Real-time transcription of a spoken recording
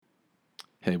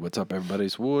Hey, what's up, everybody?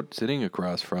 It's Wood sitting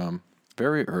across from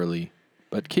very early,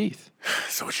 but Keith.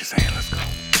 So what you saying? Let's go.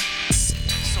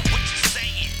 So what you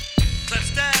saying?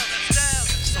 Let's down.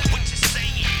 So what you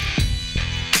saying?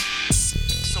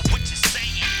 So what you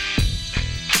saying?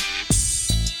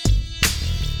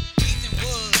 Keith and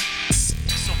Wood.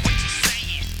 So what you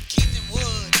saying? Keith and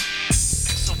Wood.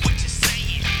 So what you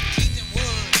saying? Keith and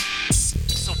Wood.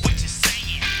 So what you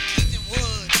saying? Keith and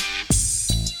Wood.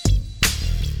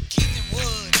 Keith and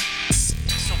Wood.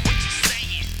 So what you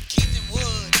saying? Keith and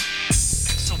Wood.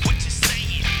 So what you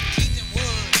saying? Keith and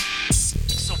Wood.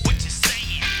 So what you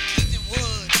saying? Keith and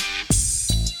Wood.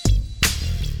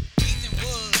 Keith and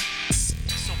Wood.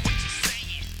 So what you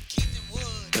saying? Keith and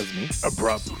Wood. That's me.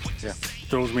 Abrupt. Yeah.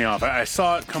 Throws me off. I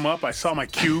saw it come up. I saw my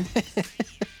cue.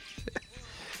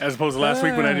 As opposed to last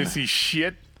week when I didn't see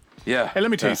shit. Yeah. Hey,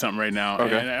 let me tell you something right now.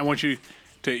 Okay. And I want you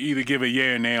to either give a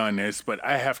yay or nay on this, but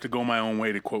I have to go my own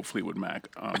way to quote Fleetwood Mac.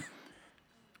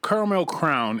 Caramel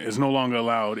Crown is no longer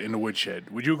allowed in the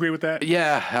woodshed. Would you agree with that?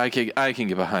 Yeah, I can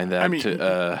get behind that I mean,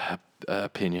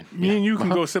 opinion. Me and you can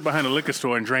go sit behind a liquor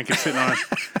store and drink it sitting on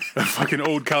a fucking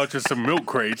old couch with some milk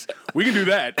crates. We can do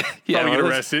that. Probably get well,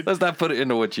 arrested. Let's not put it in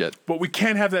the woodshed. But we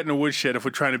can't have that in the woodshed if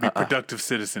we're trying to be productive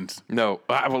citizens. No,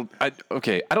 I don't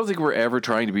think we're ever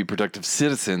trying to be productive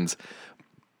citizens,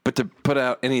 but to put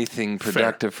out anything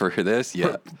productive for this,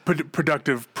 yeah.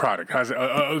 Productive product. How's it?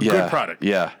 A good product.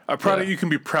 Yeah. A product you can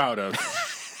be proud of.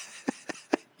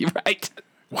 You're right.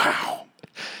 Wow.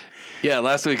 Yeah,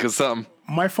 last week was something.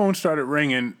 My phone started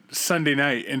ringing Sunday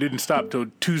night and didn't stop till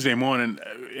Tuesday morning.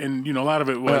 And, a lot of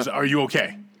it was, are you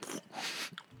okay?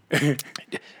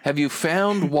 Have you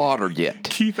found water yet?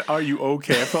 Keith, are you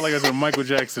okay? I felt like it was a Michael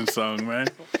Jackson song, man.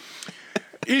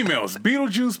 Emails.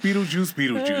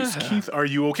 Beetlejuice. Keith, are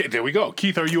you okay? There we go.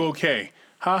 Keith, are you okay?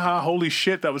 Ha, holy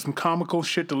shit. That was some comical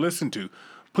shit to listen to.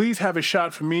 Please have a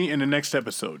shot for me in the next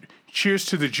episode. Cheers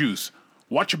to the juice.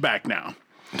 Watch your back now.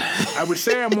 I would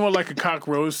say I'm more like a cock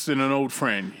roast than an old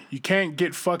friend. You can't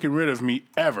get fucking rid of me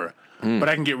ever, but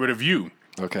I can get rid of you.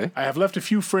 Okay. I have left a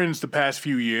few friends the past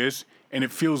few years, and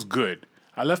it feels good.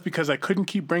 I left because I couldn't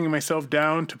keep bringing myself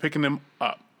down to picking them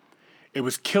up. It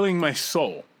was killing my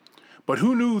soul. But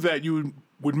who knew that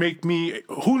would make me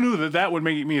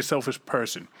a selfish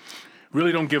person?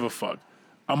 Really don't give a fuck.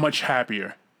 I'm much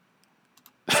happier.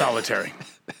 Solitary.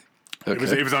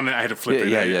 Okay. It was on the, I had to flip it.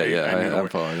 Yeah. I'm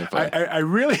following. I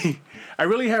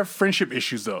really have friendship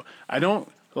issues though. I don't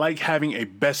like having a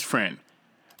best friend.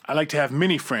 I like to have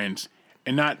many friends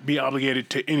and not be obligated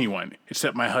to anyone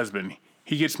except my husband.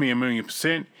 He gets me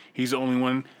 1,000,000%. He's the only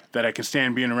one that I can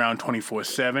stand being around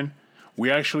 24/7.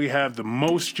 We actually have the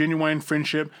most genuine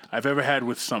friendship I've ever had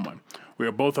with someone. We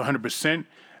are both 100%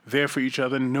 there for each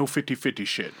other. No 50-50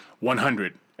 shit.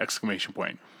 100! Exclamation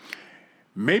point.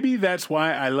 Maybe that's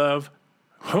why I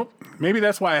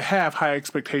have high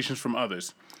expectations from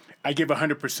others. I give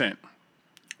 100%,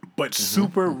 but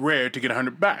super rare to get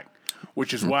 100 back,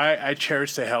 which is why I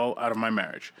cherish the hell out of my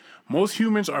marriage. Most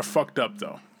humans are fucked up,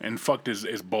 though, and fucked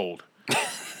is bold.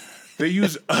 They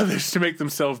use others to make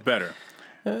themselves better.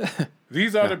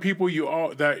 These are the people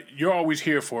that you're always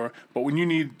here for, but when you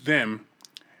need them,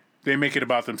 they make it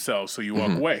about themselves, so you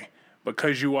walk away.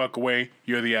 Because you walk away,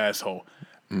 you're the asshole.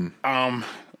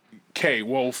 K,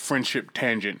 Wolf, Friendship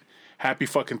Tangent. Happy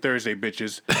fucking Thursday,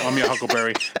 bitches. I'm your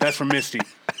Huckleberry. That's from Misty.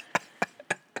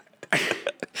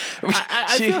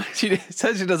 She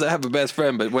said she doesn't have a best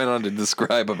friend, but went on to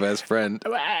describe a best friend.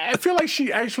 I feel like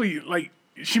she actually,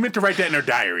 she meant to write that in her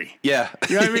diary. Yeah.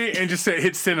 You know what I mean? And just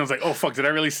hit send. I was like, oh, fuck, did I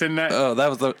really send that? Oh,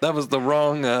 that was the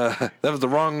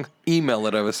wrong email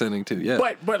that I was sending to. Yeah.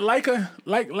 But I'm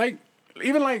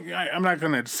not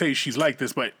going to say she's like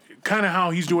this, but kind of how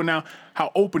he's doing now,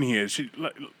 how open he is. She,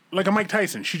 like a Mike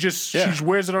Tyson. She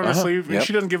wears it on her sleeve, and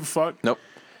she doesn't give a fuck. Nope.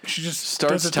 She just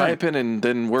starts typing, and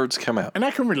then words come out. And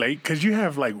I can relate, because you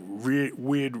have,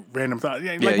 weird, random thoughts.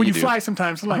 Like when you fly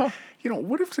sometimes, I'm like,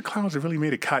 what if the clouds have really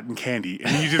made of cotton candy?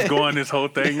 And you just go on this whole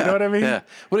thing, you know what I mean? Yeah.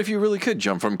 What if you really could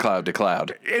jump from cloud to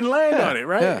cloud? And land on it,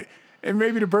 right? Yeah. And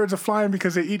maybe the birds are flying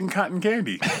because they're eating cotton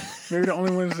candy. Maybe the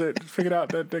only ones that figured out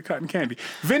that they're cotton candy.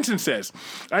 Vincent says,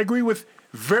 I agree with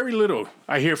very little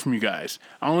I hear from you guys.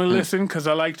 I only listen because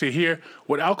I like to hear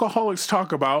what alcoholics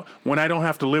talk about when I don't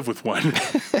have to live with one.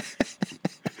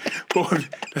 But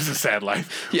that's a sad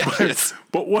life. Yeah,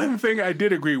 but one thing I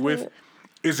did agree with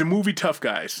is the movie Tough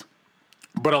Guys.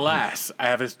 But alas, I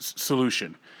have a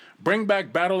solution. Bring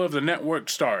back Battle of the Network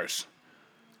Stars,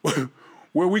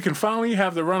 where we can finally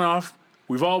have the runoff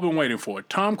we've all been waiting for.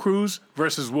 Tom Cruise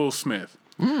versus Will Smith.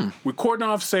 We cordon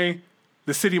off, say,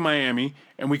 the city Miami,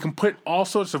 and we can put all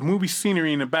sorts of movie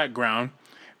scenery in the background.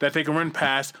 that they can run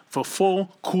past for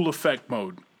full cool effect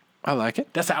mode. I like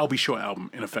it. That's an I'll Be Sure album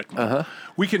in effect mode.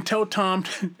 We can tell Tom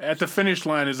at the finish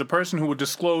line is a person who will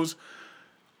disclose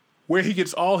where he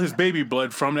gets all his baby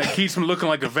blood from that keeps him looking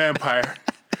like a vampire.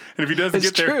 And if he doesn't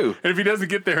It's get there, true. and if he doesn't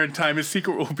get there in time, his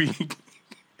secret will be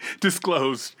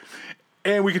disclosed.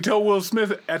 And we can tell Will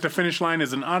Smith at the finish line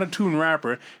is an out-of-tune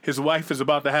rapper his wife is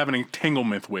about to have an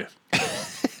entanglement with.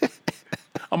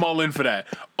 I'm all in for that.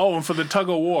 Oh, and for the tug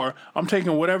of war, I'm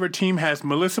taking whatever team has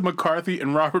Melissa McCarthy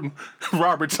and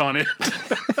Roberts on it.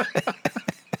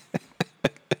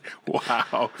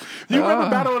 Wow. You remember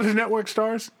Battle of the Network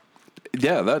Stars?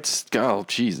 Yeah, that's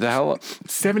geez, the hell.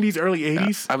 70s, early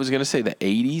 80s? I was gonna say the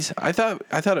 80s. I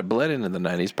thought it bled into the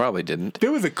 90s. Probably didn't.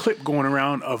 There was a clip going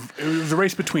around of it was a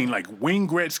race between like Wayne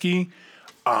Gretzky,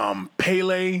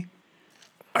 Pele,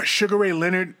 Sugar Ray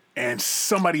Leonard, and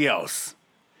somebody else.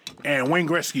 And Wayne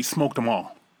Gretzky smoked them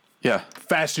all. Yeah.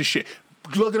 Fast as shit.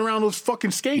 Looking around those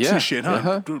fucking skates Yeah. and shit,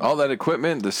 huh? Dude. All that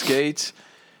equipment, the skates,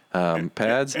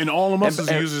 pads, And all the muscles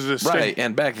he uses to stay. right.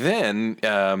 And back then,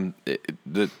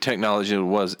 the technology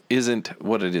isn't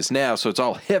what it is now, so it's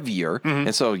all heavier. Mm-hmm.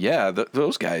 And so, yeah,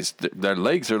 those guys, their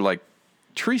legs are like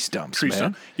tree stumps, man.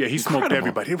 Stump. Yeah, he smoked Incredible.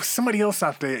 everybody. There was somebody else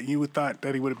out there you would thought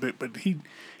that he would have been, but he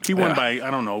won Yeah. by,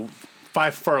 I don't know,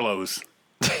 5 furloughs.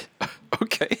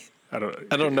 Okay. I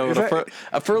don't know Is what that-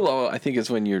 a furlough. I think is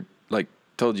when you're like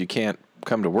told you can't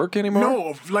come to work anymore.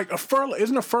 No, like a furlough.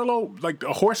 Isn't a furlough like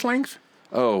a horse length?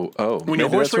 Oh. When you're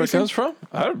maybe horse that's where it racing? comes from.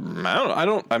 I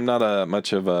don't. I'm not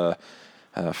much of a.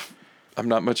 I'm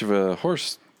not much of a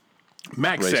horse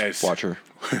Max race says, watcher.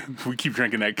 we keep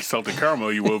drinking that salted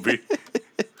caramel, you will be.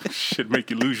 Should make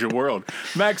you lose your world.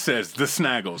 Max says, the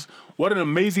Snaggles. What an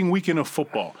amazing weekend of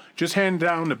football. Just hand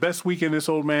down the best weekend this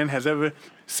old man has ever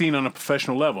seen on a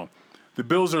professional level. The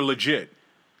Bills are legit.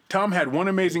 Tom had one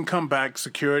amazing comeback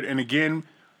secured, and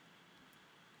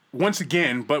once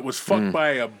again, but was fucked by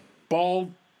a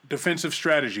bald defensive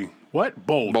strategy. What?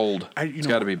 Bold. Bold. It's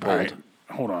gotta be bold. All right,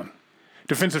 hold on.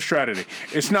 Defensive strategy.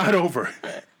 It's not over.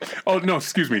 Oh, no,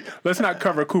 excuse me. Let's not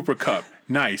cover Cooper Kupp.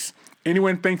 Nice.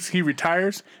 Anyone thinks he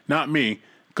retires? Not me.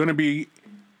 Gonna be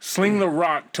sling the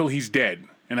rock till he's dead.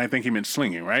 And I think he meant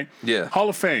slinging, right? Yeah. Hall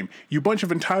of Fame. You bunch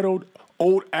of entitled,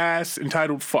 old-ass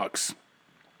entitled fucks.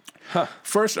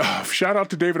 First off, shout out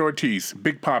to David Ortiz.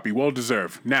 Big Poppy.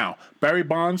 Well-deserved. Now, Barry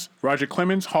Bonds, Roger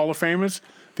Clemens, Hall of Famers.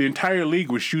 The entire league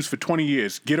was juiced for 20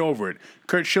 years. Get over it.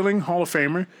 Kurt Schilling, Hall of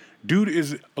Famer. Dude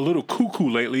is a little cuckoo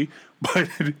lately,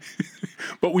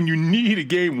 but when you need a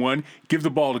game won, give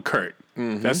the ball to Kurt.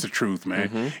 That's the truth,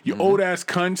 man. You old ass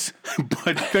cunts,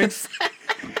 but thanks.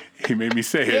 He made me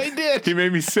say it. Yeah, he did. He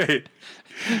made me say it.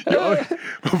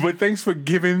 But thanks for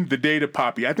giving the day to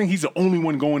Poppy. I think he's the only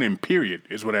one going in, period,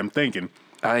 is what I'm thinking.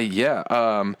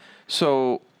 Yeah.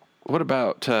 So what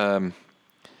about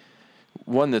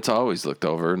one that's always looked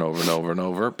over and over and over and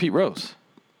over? Pete Rose.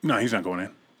 No, he's not going in.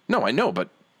 No, I know, but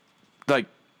like,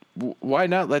 why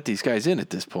not let these guys in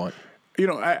at this point? You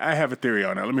know, I have a theory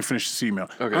on that. Let me finish this email.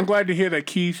 Okay. I'm glad to hear that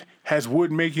Keith has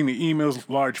Wood making the emails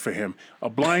large for him. A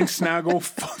blind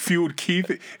snaggle-fueled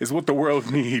Keith is what the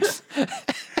world needs.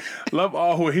 Love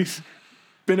always.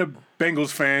 Been a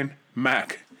Bengals fan,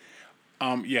 Mac.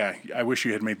 Yeah, I wish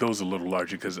you had made those a little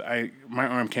larger because my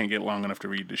arm can't get long enough to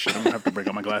read this shit. I'm gonna have to break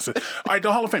out my glasses. All right,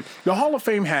 the Hall of Fame. The Hall of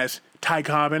Fame has Ty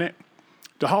Cobb in it.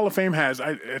 The Hall of Fame has,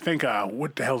 I think,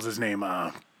 what the hell's his name?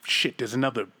 There's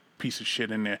another piece of shit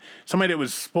in there. Somebody that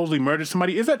was supposedly murdered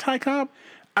somebody. Is that Ty Cobb?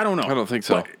 I don't know. I don't think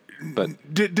so. But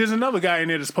There's another guy in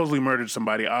there that supposedly murdered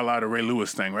somebody, a la the Ray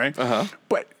Lewis thing, right?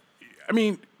 But, I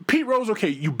mean, Pete Rose, okay,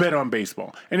 you bet on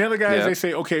baseball. And the other guys, Yeah. they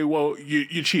say, okay, well,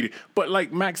 you cheated. But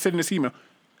like Max said in this email,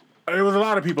 there was a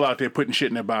lot of people out there putting shit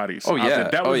in their bodies. Oh, out yeah.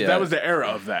 there. That was the era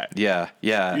of that. yeah,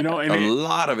 You know, and a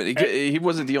lot of it. He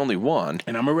wasn't the only one.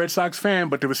 And I'm a Red Sox fan,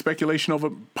 but there was speculation over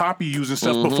Poppy using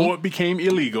stuff before it became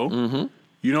illegal.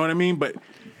 You know what I mean? But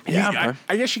Yeah, man.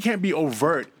 I guess you can't be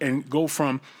overt and go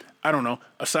from, I don't know,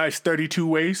 a size 32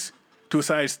 waist to a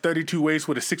size 32 waist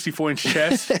with a 64-inch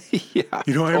chest. Yeah,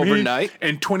 You know what I mean? overnight.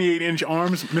 And 28-inch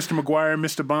arms, Mr. McGuire,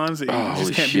 Mr. Bonds. You Holy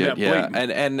just can't shit! be that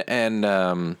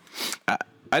blatant.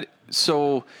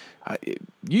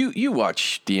 You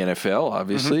watch the NFL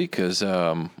obviously because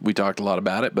we talked a lot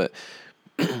about it, but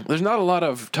there's not a lot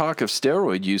of talk of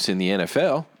steroid use in the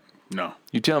NFL. No.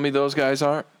 You tell me those guys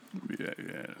aren't.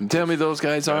 Yeah. Tell me those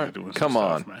guys Doing aren't. some Come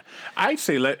stuff, on. man. I'd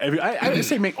say I'd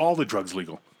say make all the drugs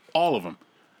legal. All of them.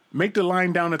 Make the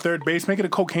line down to third base. Make it a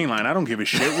cocaine line. I don't give a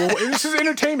shit. Well, this is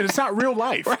entertainment. It's not real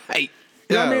life. Right.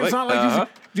 You know what I mean? It's not like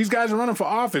these guys are running for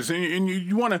office and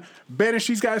you want to banish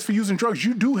these guys for using drugs.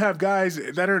 You do have guys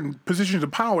that are in positions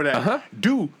of power that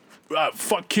do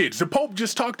fuck kids. The Pope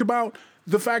just talked about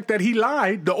the fact that he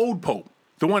lied, the old Pope,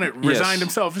 the one that resigned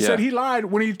himself. He said he lied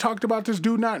when he talked about this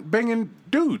dude not banging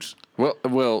dudes. Well,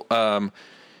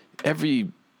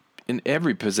 in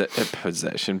every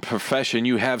profession,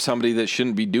 you have somebody that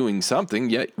shouldn't be doing something,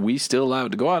 yet we still allow it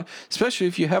to go on, especially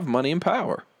if you have money and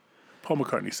power. Paul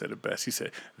McCartney said it best. He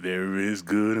said, "There is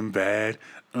good and bad,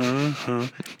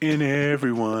 in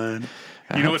everyone."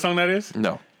 You know what song that is?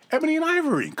 No. Ebony and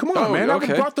Ivory. Come on, Oh, man.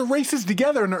 okay. I brought the races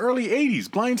together in the early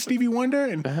 80s. Blind Stevie Wonder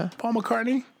and Paul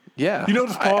McCartney. Yeah. You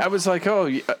notice, Paul? I was like,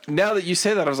 now that you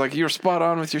say that, I was like, you're spot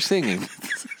on with your singing.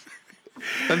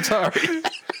 I'm sorry.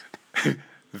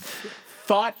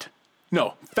 Fat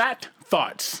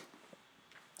thoughts.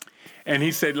 And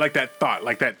he said, like that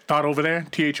thought over there,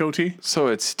 T-H-O-T? So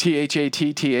it's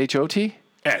THATTHOT?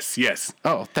 S, yes.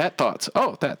 Oh, that thoughts.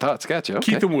 Gotcha.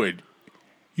 Okay. Keith and Wood,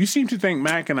 you seem to think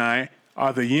Mac and I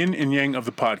are the yin and yang of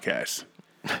the podcast.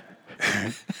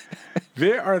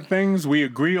 There are things we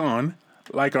agree on,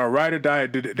 like our ride or die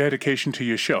dedication to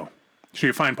your show, to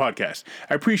your fine podcast.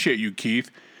 I appreciate you,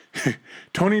 Keith.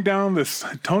 Toning down,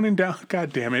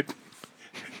 God damn it.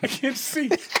 I can't see.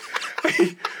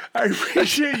 I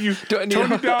appreciate you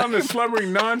toning down the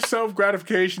slumbering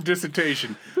non-self-gratification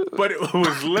dissertation, but it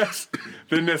was less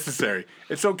than necessary.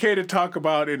 It's okay to talk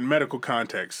about it in medical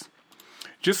context.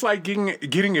 Just like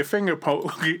getting a finger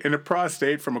poke in the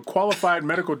prostate from a qualified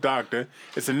medical doctor,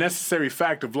 it's a necessary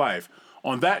fact of life.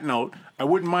 On that note, I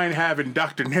wouldn't mind having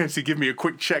Dr. Nancy give me a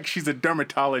quick check. She's a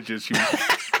dermatologist.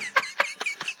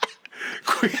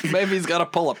 Maybe he's got a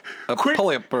pull-up. Quick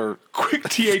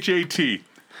THAT.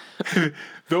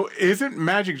 Though, isn't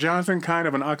Magic Johnson kind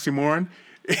of an oxymoron?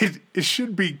 It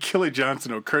should be Killer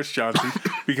Johnson or Curse Johnson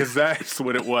because that's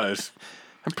what it was.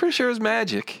 I'm pretty sure it's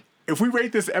magic. If we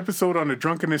rate this episode on the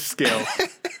drunkenness scale,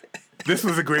 this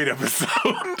was a great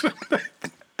episode.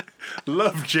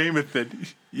 Love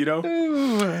Jamathan, you know?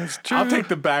 Ooh, that's true. I'll take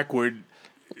the backhand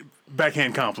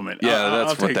compliment. Yeah, I'll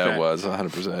that's what take that was,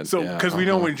 100%. So, because we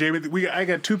know when I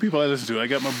got two people I listen to. I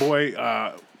got my boy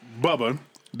Bubba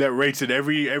that rates it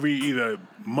every either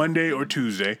Monday or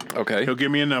Tuesday. Okay. He'll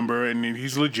give me a number, and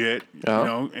he's legit, you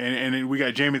know. And then we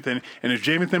got Jamathan, and if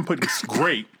Jamathan put it's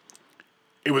great,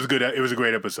 it was good. It was a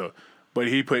great episode. But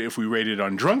he put if we rated it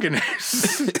on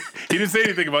drunkenness, he didn't say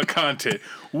anything about content.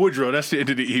 Woodrow, that's the end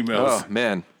of the emails. Oh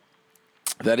man,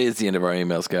 that is the end of our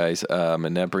emails, guys,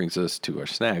 and that brings us to our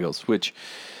snaggles, which.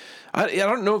 I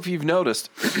don't know if you've noticed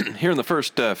here in the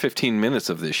first 15 minutes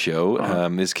of this show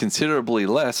is considerably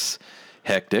less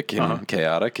hectic and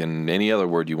chaotic and any other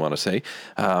word you want to say.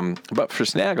 But for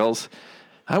snaggles,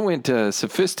 I went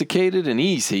sophisticated and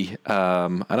easy,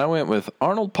 and I went with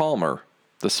Arnold Palmer,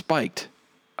 the spiked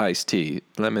iced tea,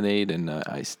 lemonade and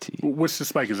iced tea. What's the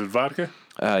spike? Is it vodka?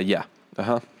 Yeah.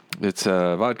 It's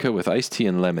vodka with iced tea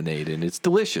and lemonade, and it's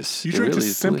delicious. You drink the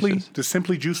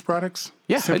Simply Juice products?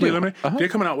 Yeah, Simply I do. Lemonade? They're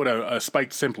coming out with a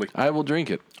spiked Simply. I will drink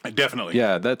it. Definitely.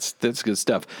 Yeah, that's good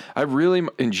stuff. I really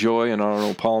enjoy an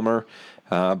Arnold Palmer.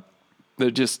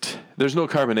 There's no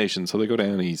carbonation, so they go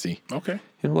down easy. Okay.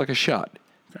 You know, like a shot,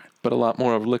 but a lot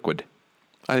more of liquid.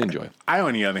 I enjoy it. I,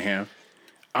 on the other hand,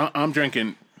 I'm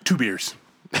drinking 2 beers.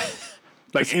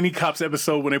 Like any Cops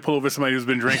episode when they pull over somebody who's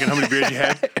been drinking, how many beers you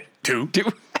had? 2. 2.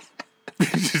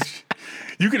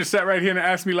 You could have sat right here and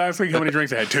asked me last week how many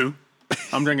drinks I had. 2.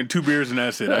 I'm drinking 2 beers and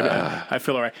that's it. I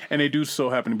feel all right. And they do so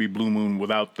happen to be Blue Moon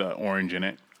without the orange in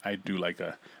it. I do like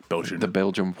a Belgian. The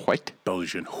Belgian white.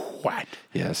 Belgian white.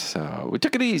 Yes, we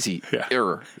took it easy. Yeah.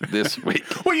 Error this week.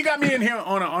 Well, you got me in here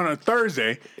on a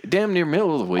Thursday. Damn near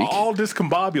middle of the week. All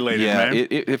discombobulated, yeah, man.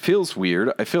 it feels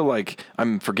weird. I feel like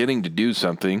I'm forgetting to do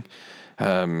something.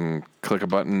 Click a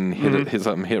button, hit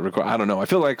something, hit record. I don't know. I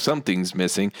feel like something's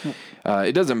missing.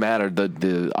 It doesn't matter.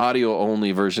 The audio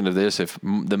only version of this, if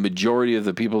the majority of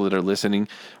the people that are listening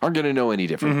aren't going to know any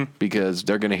different because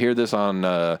they're going to hear this on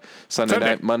Sunday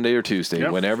night, Monday or Tuesday,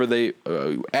 whenever they,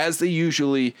 as they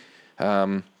usually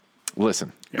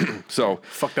listen. Yep. So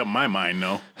fucked up my mind,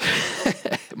 though.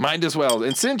 Mind as well.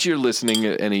 And since you're listening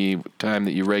at any time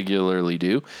that you regularly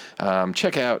do,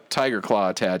 check out Tiger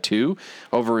Claw Tattoo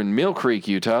over in Mill Creek,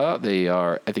 Utah. They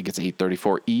are, I think it's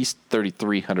 834 East,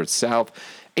 3300 South,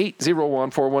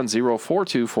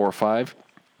 801-410-4245.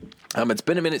 It's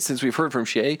been a minute since we've heard from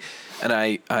Shay, and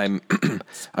I'm I'm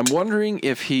wondering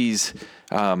if he's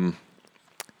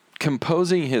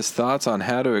composing his thoughts on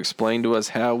how to explain to us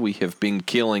how we have been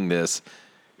killing this,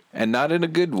 and not in a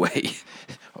good way,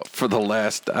 for the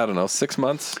last, 6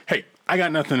 months. Hey, I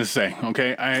got nothing to say,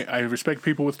 okay? I respect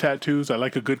people with tattoos. I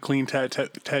like a good, clean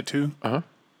tattoo.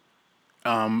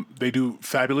 They do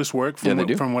fabulous work. Yeah, they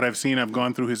do. From what I've seen, I've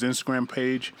gone through his Instagram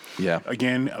page. Yeah.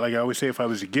 Again, like I always say, if I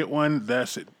was to get one,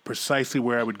 that's precisely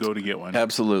where I would go to get one.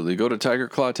 Absolutely. Go to Tiger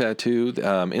Claw Tattoo,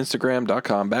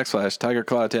 Instagram.com/Tiger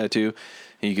Claw Tattoo.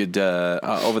 You could,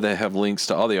 over there, have links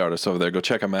to all the artists over there. Go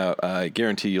check them out. I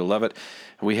guarantee you'll love it.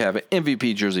 We have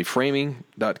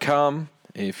MVPJerseyFraming.com.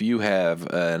 If you have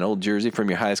an old jersey from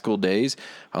your high school days,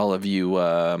 all of you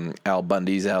Al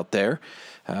Bundys out there,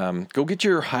 go get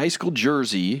your high school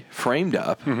jersey framed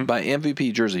up by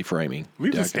MVP Jersey Framing.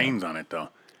 Leave the stains on it, though.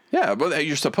 Yeah, but I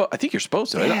think you're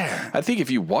supposed to. Yeah. I think if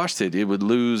you washed it, it would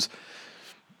lose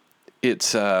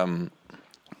its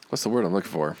what's the word I'm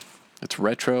looking for? It's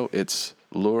retro. It's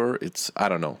lure. It's I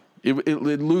don't know.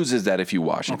 It loses that if you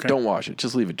wash it. Okay. Don't wash it.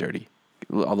 Just leave it dirty.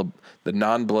 All the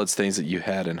non-blood stains that you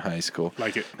had in high school.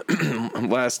 Like it.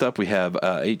 Last up, we have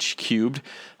H Cubed.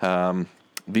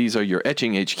 These are your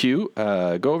etching HQ.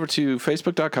 Go over to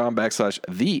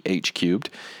facebook.com/the H Cubed,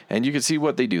 and you can see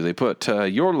what they do. They put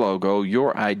your logo,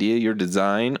 your idea, your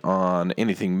design on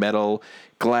anything metal,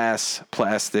 glass,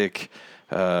 plastic,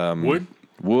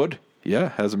 wood.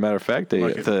 Yeah, as a matter of fact,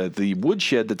 the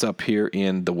woodshed that's up here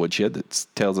in the woodshed that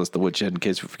tells us the woodshed in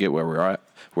case we forget where we're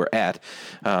at.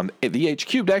 The H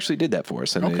Cubed actually did that for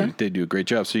us, and they do a great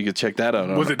job. So you can check that out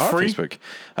on our Facebook.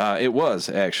 It was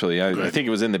actually. I think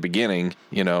it was in the beginning,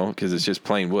 because it's just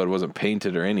plain wood. It wasn't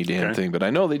painted or any damn thing. But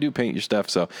I know they do paint your stuff.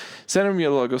 So send them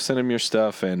your logo, send them your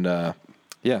stuff, and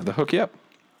they'll hook you up.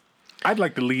 I'd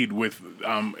like to lead with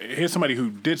here's somebody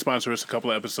who did sponsor us a couple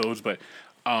of episodes, but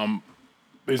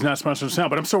is not sponsoring us now.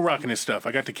 But I'm still rocking his stuff.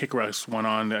 I got the Kick Rocks one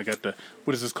on. I got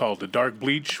what is this called? The Dark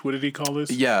Bleach. What did he call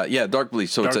this? Yeah, Dark Bleach.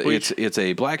 So it's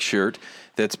a black shirt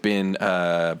that's been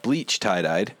bleach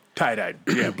tie-dyed. Tie-dyed.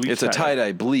 Yeah, bleach. It's a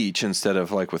tie-dye bleach instead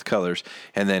of like with colors.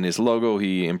 And then his logo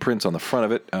he imprints on the front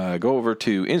of it. Go over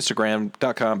to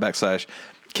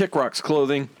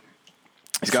Instagram.com/KickRocksClothing.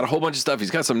 He's got a whole bunch of stuff. He's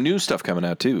got some new stuff coming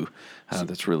out, too.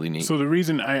 That's really neat. So the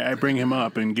reason I bring him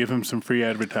up and give him some free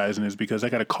advertising is because I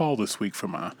got a call this week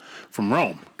from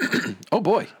Rome. Oh,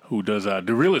 boy. Who does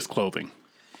the realest clothing.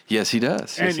 Yes, he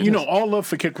does. And, all love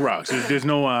for Kick Rocks. There's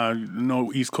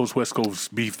no East Coast, West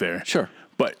Coast beef there. Sure.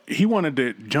 But he wanted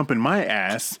to jump in my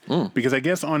ass because I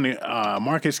guess on the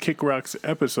Marcus Kick Rocks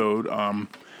episode,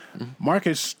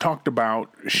 Marcus talked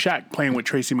about Shaq playing with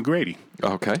Tracy McGrady.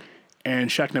 Okay.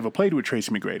 And Shaq never played with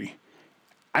Tracy McGrady.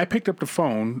 I picked up the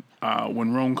phone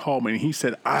when Rome called me, and he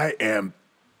said, I am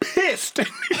pissed.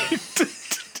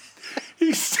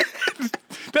 He said,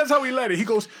 that's how he let it. He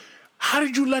goes, how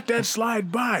did you let that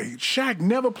slide by? Shaq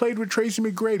never played with Tracy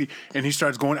McGrady. And he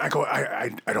starts going, I go, I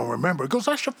don't remember. He goes,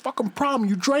 that's your fucking problem.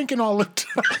 You drinking all the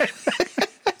time.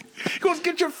 He goes,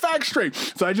 get your facts straight.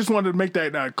 So I just wanted to make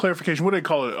that clarification. What do they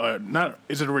call it?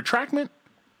 Is it a retractment?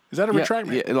 Is that a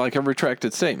retractment? Yeah, like a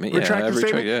retracted statement. Retracted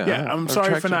statement? Yeah, I'm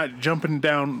sorry for not jumping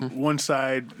down one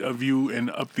side of you and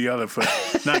up the other for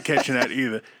not catching that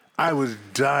either. I was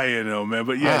dying though, man.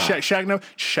 But yeah,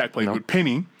 Shaq played with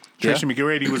Penny. Tracy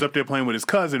McGrady was up there playing with his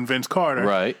cousin, Vince Carter.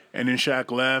 Right. And then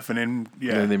Shaq left, and then, And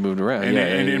then they moved around. And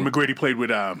then McGrady played with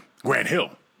Grant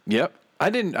Hill. Yep. I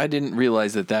didn't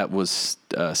realize that was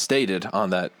stated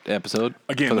on that episode.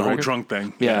 Again, the whole drunk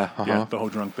thing. Yeah, yeah, the whole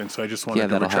drunk thing. So I just wanted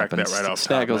to retract that right off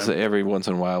Snaggles top, every once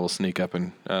in a while will sneak up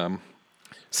and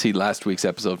see last week's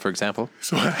episode, for example.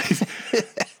 So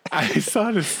I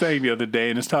saw this thing the other day,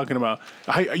 and it's talking about,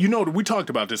 we talked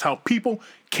about this, how people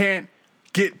can't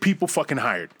get people fucking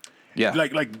hired. Yeah.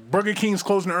 Like Burger King's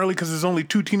closing early because there's only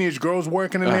 2 teenage girls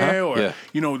working in there, or,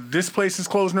 this place is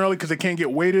closing early because they can't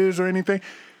get waiters or anything.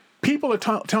 People are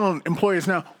telling employers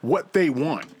now what they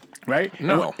want, right?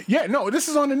 No. This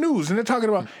is on the news, and they're talking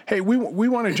about, hey, we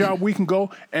want a job we can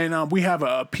go, and we have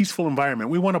a peaceful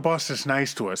environment. We want a boss that's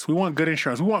nice to us. We want good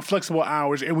insurance. We want flexible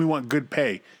hours, and we want good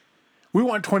pay. We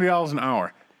want $20 an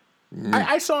hour.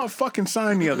 I saw a fucking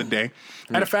sign the other day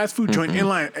at a fast food joint in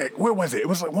line. Where was it? It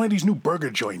was like one of these new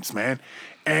burger joints, man.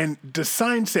 And the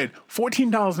sign said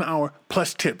 $14 an hour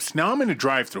plus tips. Now, I'm in a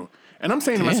drive-thru. And I'm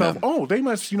saying to myself, oh, they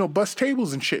must, bust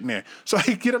tables and shit in there. So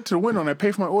I get up to the window and I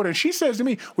pay for my order. And she says to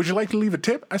me, would you like to leave a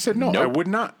tip? I said, no, I would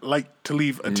not like to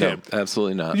leave a tip. No,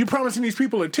 absolutely not. You're promising these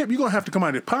people a tip, you're going to have to come out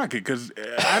of your pocket because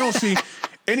I don't see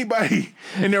anybody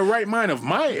in their right mind of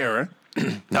my era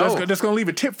that's going to leave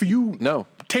a tip for you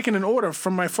taking an order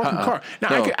from my fucking car.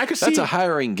 Now, I could see... That's a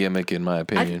hiring gimmick, in my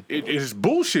opinion. It is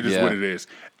bullshit is what it is.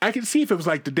 I can see if it was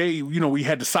like the day, we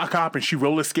had the sock hop and she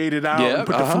roller skated out and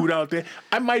put the food out there.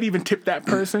 I might even tip that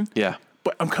person. Yeah.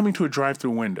 But I'm coming to a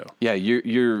drive-through window. Yeah,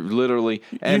 you're literally...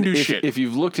 And shit. If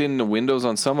you've looked in the windows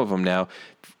on some of them now,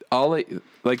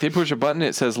 They push a button,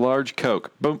 it says large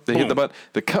Coke. Boom, they hit the button.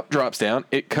 The cup drops down.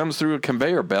 It comes through a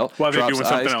conveyor belt. While they're drops doing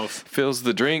something ice, else. fills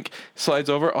the drink, slides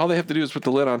over. All they have to do is put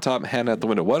the lid on top and hand out the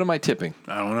window. What am I tipping?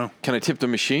 I don't know. Can I tip the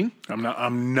machine?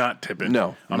 I'm not tipping.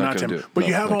 No, I'm not not gonna tipping. do it. But No,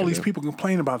 you have not all gonna these do it. people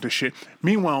complaining about this shit.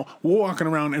 Meanwhile, we're walking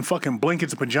around in fucking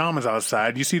blankets and pajamas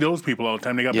outside. You see those people all the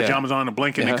time. They got Yeah. pajamas on and a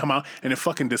blanket and Uh-huh. they come out and they're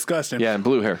fucking disgusting. Yeah, and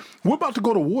blue hair. We're about to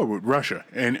go to war with Russia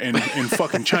and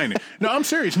fucking China. No, I'm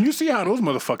serious. And you see how those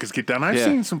motherfuckers get down. I've Yeah.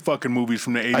 seen some fucking movies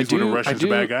from the 80s do- where the I Russians do. are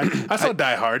bad guys. I saw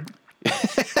Die Hard.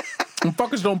 Them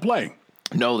fuckers don't play.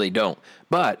 No, they don't.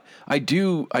 But I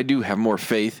do have more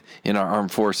faith in our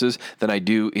armed forces than I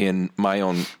do in my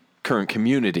own current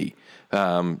community.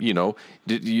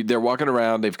 They're walking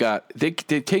around. They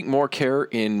take more care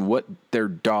in what their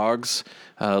dog's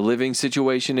living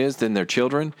situation is than their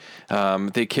children.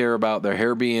 They care about their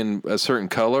hair being a certain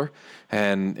color,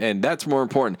 and that's more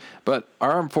important. But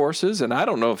our armed forces, and I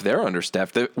don't know if they're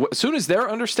understaffed. As soon as they're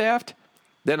understaffed,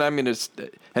 then I'm going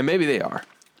to, and maybe they are,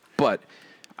 but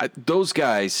those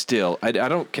guys still, I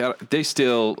don't care. They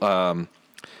still,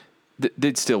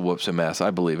 they'd still whoop some ass. I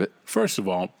believe it. First of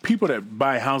all, people that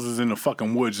buy houses in the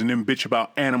fucking woods and then bitch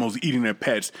about animals eating their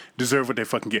pets deserve what they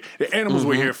fucking get. The animals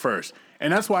were here first.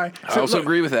 And that's why. I also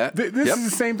agree with that. This Yep. is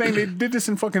the same thing. They did this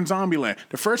in fucking Zombieland.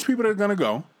 The first people that are going to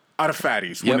go are the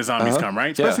fatties when Yep. the zombies come,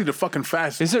 right? Yeah. Especially the fucking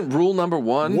fastest. Isn't rule number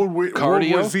one World War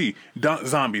cardio? Z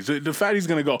zombies. The fatty's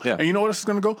gonna go, Yeah. and you know what else is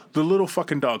gonna go? The little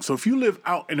fucking dog. So if you live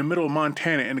out in the middle of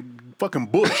Montana in a fucking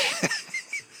bush,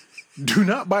 do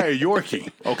not buy a Yorkie,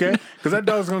 okay? Because that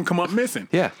dog's gonna come up missing.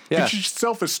 Yeah. Get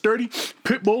yourself a sturdy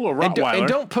pit bull or Rottweiler. And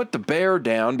don't put the bear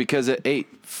down because it ate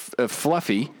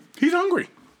Fluffy. He's hungry.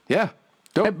 Yeah.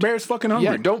 That bear's fucking hungry.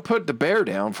 Yeah, don't put the bear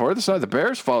down for it. It's not the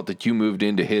bear's fault that you moved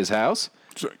into his house.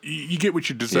 So you get what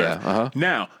you deserve. Yeah, uh-huh.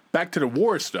 Now back to the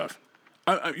war stuff.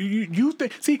 You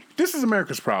think? See, this is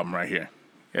America's problem right here.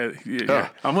 Yeah.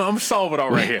 I'm gonna solve it all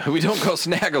right here. We don't go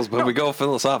snaggles, but we go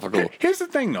philosophical. Here's the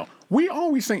thing, though. We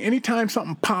always think anytime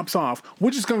something pops off,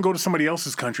 we're just going to go to somebody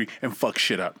else's country and fuck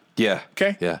shit up. Yeah.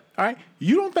 Okay? Yeah. All right?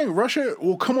 You don't think Russia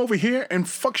will come over here and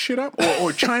fuck shit up?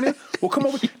 Or China will come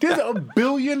over? There's 1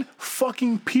 billion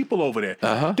fucking people over there.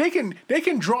 Uh-huh. They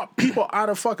can drop people out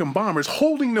of fucking bombers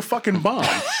holding the fucking bomb.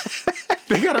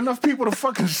 They got enough people to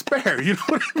fucking spare. You know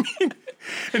what I mean?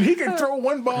 And he can throw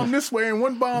one bomb this way and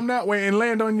one bomb that way and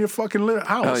land on your fucking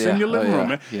house in your living room,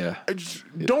 man. Yeah.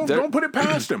 Don't put it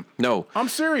past him. No. I'm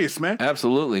serious, man.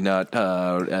 Absolutely not.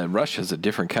 Russia's a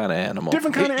different kind of animal.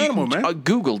 Different kind of animal, man.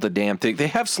 Google the damn thing. They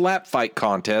have slap fight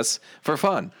contests for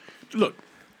fun. Look,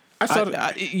 I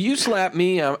saw You slap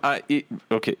me.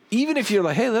 Okay. Even if you're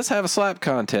like, hey, let's have a slap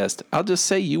contest, I'll just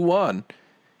say you won.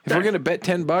 If we're going to bet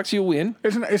 $10, you'll win.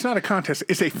 it's not a contest.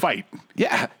 It's a fight.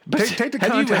 Yeah. But Take the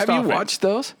have contest you off it. watched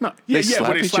those? No, where they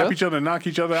slap other? each other and knock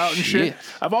each other out and shit. Shit.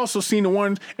 I've also seen the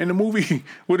ones in the movie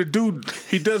where the dude,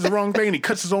 he does the wrong thing and he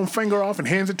cuts his own finger off and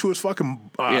hands it to his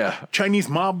fucking Chinese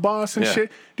mob boss and Yeah.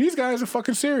 shit. These guys are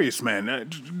fucking serious,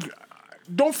 man.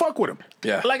 Don't fuck with them.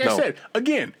 Yeah, Like I no. said,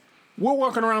 again, we're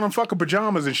walking around in fucking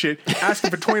pajamas and shit,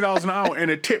 asking for $20 an hour and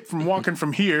a tip from walking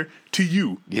from here to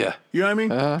you. Yeah. You know what I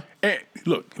mean? Uh-huh. And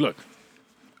look.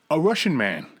 A Russian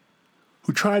man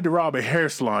who tried to rob a hair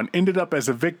salon ended up as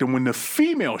a victim when the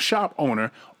female shop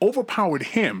owner overpowered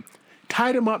him,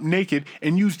 tied him up naked,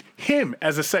 and used him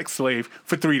as a sex slave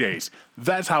for 3 days.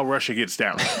 That's how Russia gets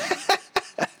down.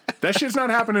 That shit's not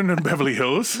happening in Beverly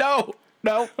Hills. No.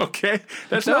 Okay?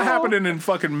 That's No. not happening in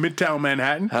fucking Midtown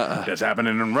Manhattan. That's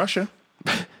happening in Russia.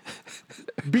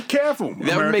 Be careful, That would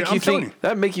America. make you I'm telling think.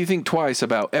 That make you think twice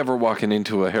about ever walking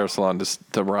into a hair salon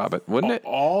to rob it, wouldn't it?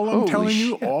 All I'm Holy telling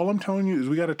you, shit. all I'm telling you is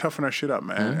we got to toughen our shit up,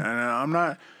 man. And I'm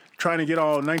not trying to get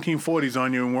all 1940s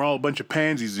on you, and we're all a bunch of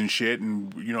pansies and shit.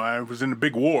 And you know, I was in the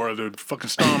big war, the fucking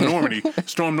Storm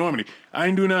Normandy. I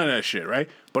ain't doing none of that shit, right?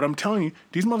 But I'm telling you,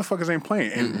 these motherfuckers ain't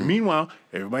playing. And meanwhile,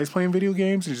 everybody's playing video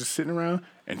games and just sitting around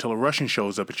until a Russian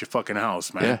shows up at your fucking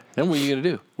house, man, Yeah. Then what are you gonna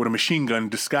do? with a machine gun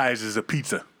disguised as a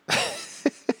pizza.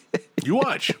 You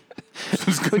watch.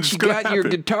 You got your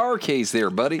guitar case there,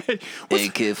 buddy.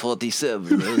 AK-47.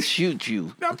 Let's shoot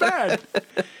you. Not bad.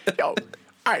 Yo,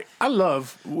 I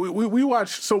love, we watch,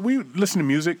 so we listen to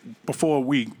music before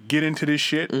we get into this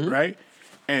shit, right?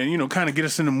 And, you know, kind of get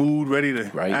us in the mood, ready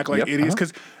to Right. act like Yep. idiots.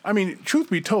 Because, I mean,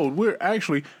 truth be told, we're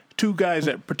actually two guys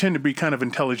that pretend to be kind of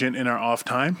intelligent in our off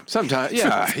time. Sometimes,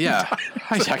 yeah.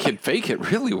 I can fake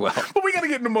it really well. But we got to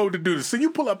get in the mode to do this. So you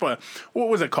pull up what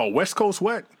was it called? West Coast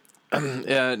what?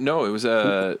 No, it was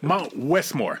Mount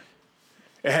Westmore.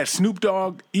 It had Snoop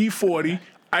Dogg, E40,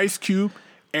 Ice Cube,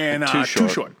 and Too Too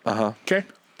Short. Short. Okay?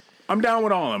 I'm down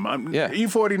with all of them. Yeah.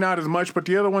 E40 not as much, but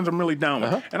the other ones I'm really down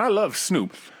with. And I love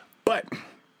Snoop. But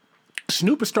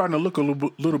Snoop is starting to look a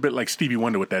little bit like Stevie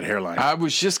Wonder with that hairline.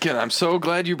 I'm so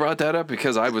glad you brought that up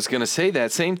because I was going to say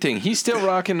that same thing. He's still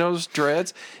rocking those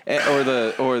dreads, or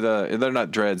they're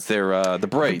not dreads, they're the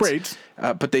braids. The braids.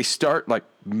 But they start like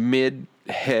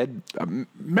mid-head,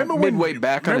 midway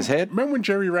back on his head. Remember when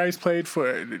Jerry Rice played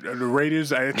for the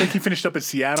Raiders? I think he finished up at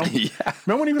Seattle. Yeah.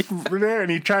 Remember when he was there and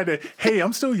he tried to, hey,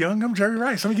 I'm still young. I'm Jerry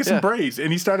Rice. Let me get some braids.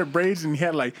 And he started braids and he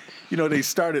had they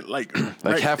started like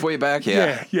Halfway back,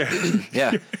 yeah.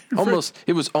 Yeah.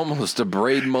 It was almost a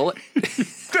braid mullet.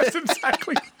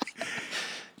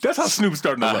 That's how Snoop's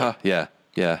starting to look.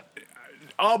 Yeah.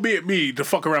 Albeit me to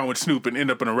fuck around with Snoop and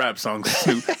end up in a rap song.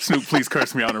 Snoop, please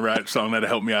curse me on a rap song. That'll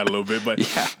help me out a little bit. But,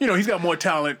 he's got more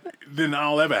talent than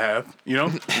I'll ever have,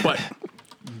 But,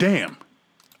 damn.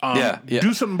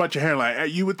 Do something about your hairline.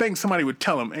 You would think somebody would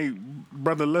tell him, hey,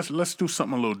 brother, let's do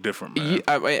something a little different, man.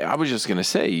 I was just going to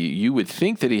say, you would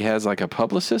think that he has like a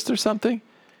publicist or something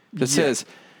that says,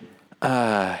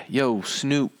 yo,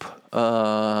 Snoop,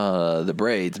 the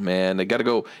braids, man, they got to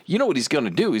go. You know what he's going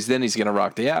to do is then he's going to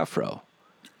rock the afro.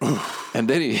 And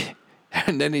then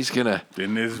he's gonna.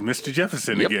 Then there's Mr.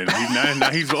 Jefferson again.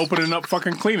 Now he's opening up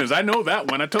fucking cleaners. I know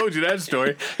that one. I told you that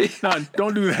story. No,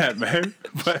 don't do that, man.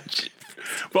 But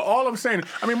all I'm saying,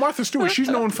 Martha Stewart, she's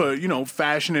known for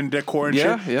fashion and decor and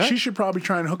shit. Yeah. She should probably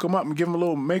try and hook him up and give him a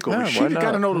little makeover. She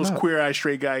got to know those queer eye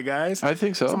straight guys. I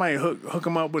think so. Somebody hook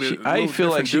him up with it. I feel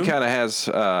like she kind of has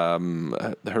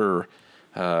her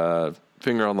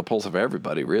finger on the pulse of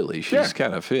everybody. Really, she's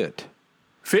kind of fit.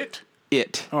 Fit.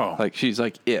 It. Oh. Like she's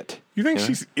like it. You think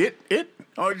she's it?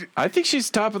 Oh, I think she's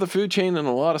top of the food chain in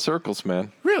a lot of circles,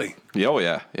 man. Really? Oh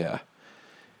yeah.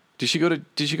 Did she go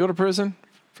to prison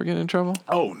for getting in trouble?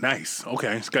 Oh, nice.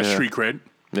 Okay. It's got street cred.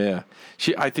 Yeah.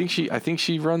 I think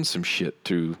she runs some shit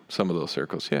through some of those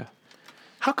circles, yeah.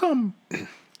 How come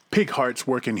pig hearts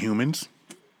work in humans?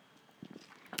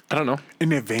 I don't know. In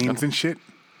their veins and shit?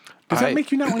 Does that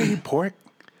make you not want to eat pork?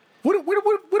 What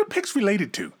are pigs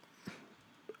related to?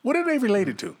 What are they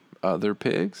related to? Other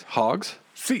pigs? Hogs?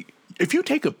 See, if you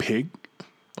take a pig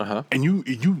and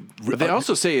you But they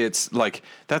also say it's like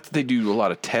that they do a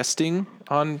lot of testing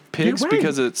on pigs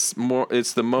because it's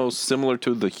the most similar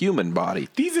to the human body.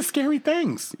 These are scary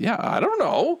things. Yeah, I don't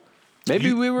know.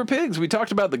 Maybe we were pigs. We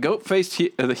talked about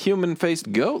the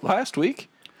human-faced goat last week.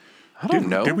 I don't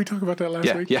know. Did we talk about that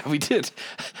last week? Yeah, we did.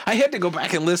 I had to go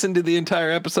back and listen to the entire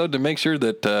episode to make sure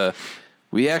that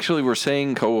we actually were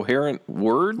saying coherent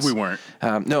words. We weren't.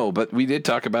 No, but we did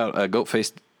talk about a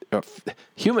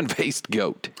human-faced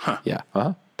goat. Huh. Yeah.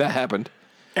 That happened.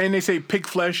 And they say pig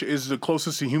flesh is the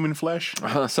closest to human flesh.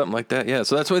 Something like that. Yeah.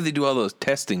 So that's why they do all those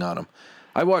testing on them.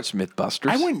 I watched Mythbusters.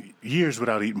 I went years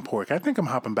without eating pork. I think I'm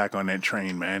hopping back on that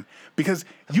train, man. Because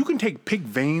you can take pig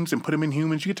veins and put them in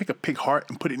humans. You can take a pig heart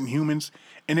and put it in humans.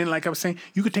 And then, like I was saying,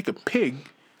 you could take a pig,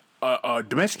 a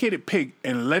domesticated pig,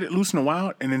 and let it loose in the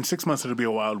wild. And in 6 months, it'll be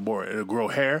a wild boar. It'll grow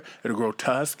hair, it'll grow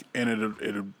tusk, and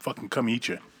it'll fucking come eat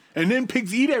you. And then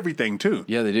pigs eat everything, too.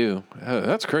 Yeah, they do.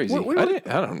 That's crazy. I don't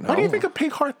know. Why do you think a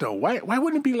pig heart, though? Why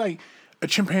wouldn't it be like a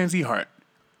chimpanzee heart?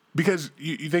 Because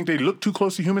you think they look too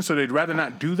close to humans, so they'd rather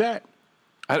not do that?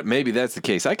 Maybe that's the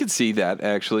case. I could see that,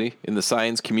 actually, in the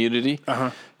science community.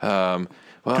 Well,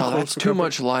 that's too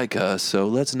much like us, so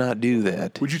let's not do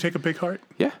that. Would you take a pig heart?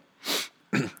 Yeah.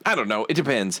 I don't know. It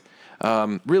depends.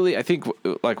 Really, I think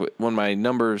like when my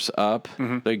number's up,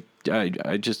 like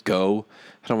I just go.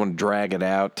 I don't want to drag it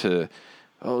out to,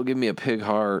 give me a pig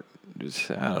heart.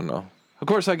 I don't know. Of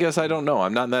course, I guess I don't know.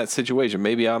 I'm not in that situation.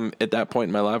 Maybe I'm at that point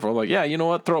in my life where I'm like, yeah, you know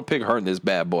what? Throw a pig heart in this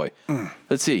bad boy.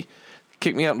 Let's see.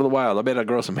 Kick me out into the wild. I bet I'd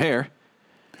grow some hair.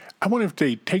 I wonder if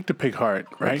they take the pig heart,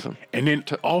 right? And then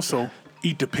also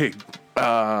eat the pig.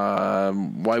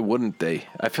 Why wouldn't they?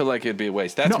 I feel like it'd be a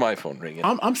waste. That's my phone ringing.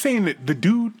 I'm saying that the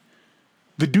dude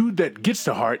that gets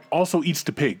the heart also eats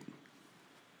the pig.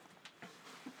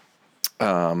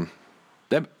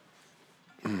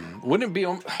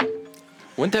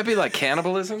 Wouldn't that be like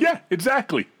cannibalism? Yeah,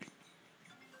 exactly.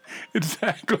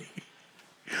 Exactly.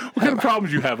 What kind of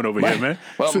problems you having over here, man?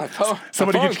 Well, my phone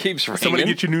keeps ringing. Somebody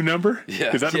get your new number?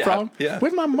 Yeah. Is that the problem? Yeah.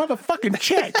 Where's my motherfucking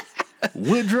check?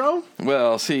 Woodrow?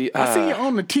 Well, see, I see you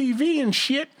on the TV and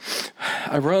shit.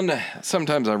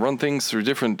 Sometimes I run things through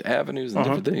different avenues and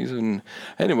different things. And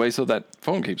anyway, so that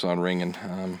phone keeps on ringing.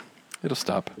 It'll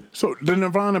stop. So the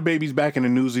Nirvana baby's back in the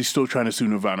news. He's still trying to sue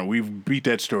Nirvana. We've beat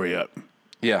that story up.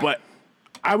 Yeah. But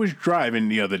I was driving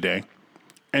the other day,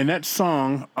 and that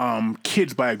song,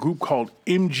 Kids by a group called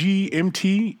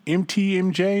MGMT.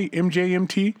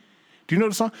 Do you know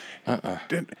the song?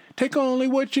 Take only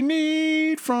what you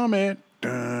need from it.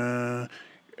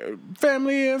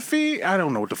 Family and fee. I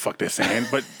don't know what the fuck they're saying,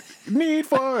 but need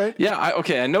for it. Yeah,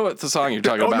 I know what the song you're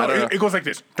talking about. No, it goes like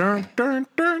this. Dun, dun,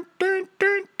 dun, dun,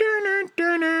 dun, dun,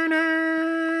 dun, dun,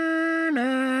 dun,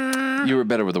 dun. You were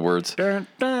better with the words. Dun,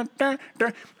 dun, dun,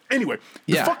 dun. Anyway,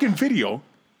 the Yeah. fucking video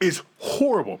is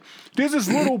horrible. There's this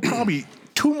little, probably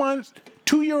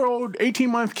 2-year-old,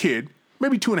 18-month kid,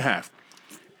 maybe 2.5.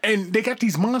 And they got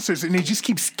these monsters, and they just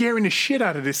keep scaring the shit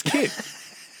out of this kid.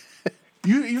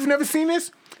 You've never seen this?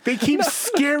 They keep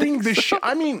scaring the shit.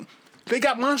 I mean, they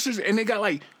got monsters, and they got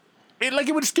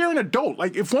it would scare an adult.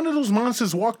 Like, if one of those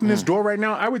monsters walked in this door right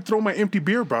now, I would throw my empty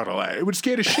beer bottle at it. It would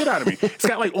scare the shit out of me. It's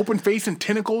got, like, open face and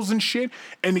tentacles and shit.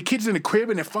 And the kid's in the crib,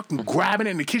 and they're fucking grabbing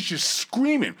it, and the kid's just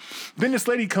screaming. Then this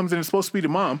lady comes in, it's supposed to be the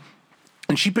mom,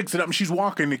 and she picks it up, and she's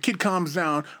walking. The kid calms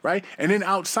down, right? And then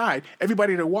outside,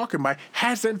 everybody they're walking by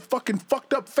has that fucking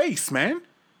fucked up face, man.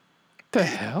 The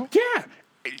hell? Yeah.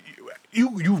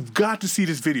 You've got to see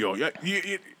this video.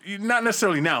 Not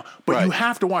necessarily now, but Right. you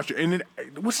have to watch it. And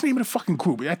what's the name of the fucking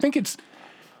group? I think it's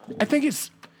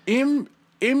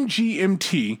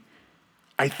MGMT,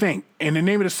 I think. And the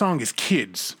name of the song is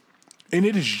Kids. And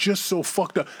it is just so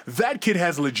fucked up. That kid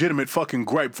has a legitimate fucking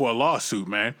gripe for a lawsuit,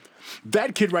 man.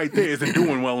 That kid right there isn't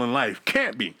doing well in life.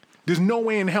 Can't be. There's no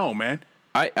way in hell, man.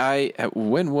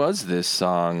 When was this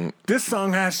song? This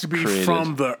song has to be Created.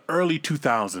 from the early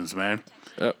 2000s, man.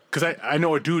 Because I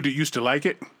know a dude that used to like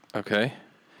it. Okay.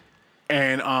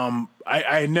 And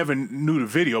I never knew the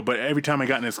video, but every time I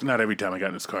got in this, not every time I got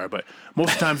in this car, but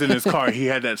most times in his car, he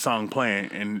had that song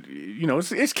playing. And,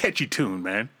 it's catchy tune,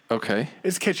 man. Okay.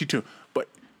 It's catchy tune. But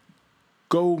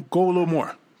go a little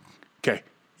more. Okay.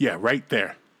 Yeah, right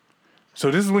there.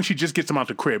 So this is when she just gets him out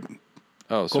the crib.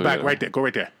 Oh, Go back right there. Go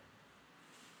right there.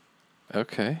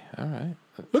 Okay. All right.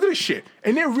 Look at this shit.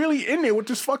 And they're really in there with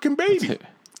this fucking baby.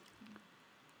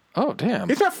 Oh, damn.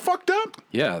 Isn't that fucked up?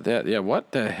 Yeah.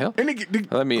 What the hell? And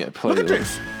Let me play look at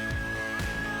this. this.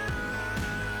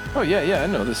 Oh, yeah. I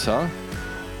know this song.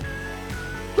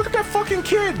 Look at that fucking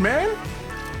kid, man.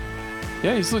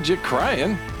 Yeah, he's legit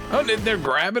crying. Oh, they're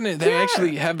grabbing it. They Yeah.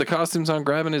 actually have the costumes on,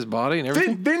 grabbing his body and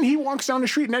everything. Then he walks down the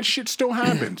street and that shit still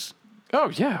happens. Oh,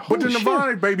 yeah. But the Holy shit.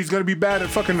 Nirvana baby's gonna be bad at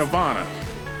fucking Nirvana.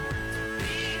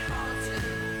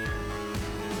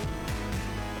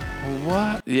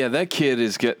 What? Yeah, that kid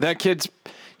is good. That kid's.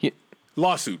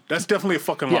 Lawsuit. That's definitely a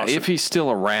fucking Yeah, lawsuit. if he's still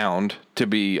around, to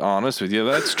be honest with you,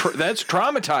 that's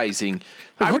traumatizing.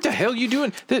 Like, what the hell are you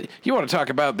doing? You want to talk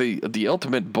about the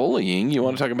ultimate bullying? You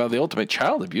want to talk about the ultimate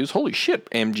child abuse? Holy shit,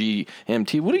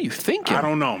 MGMT, what are you thinking? I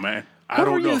don't know, man. I What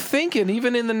don't were know. you thinking,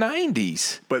 even in the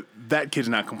 90s? But that kid's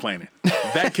not complaining.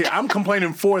 That kid, I'm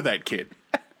complaining for that kid.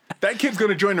 That kid's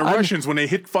gonna join the Russians when they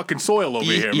hit fucking soil over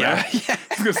here, man. He's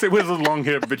gonna say, "Where's those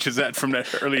long-haired bitches at from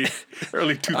that early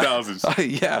 2000s?"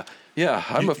 Yeah,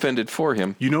 I'm offended for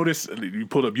him. You notice you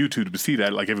pulled up YouTube to see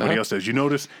that, like everybody else does. You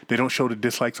notice they don't show the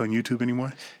dislikes on YouTube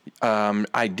anymore.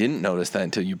 I didn't notice that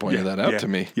until you pointed that out to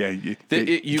me. Yeah, You can't can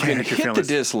hurt your hit the feelings.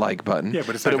 dislike button, Yeah,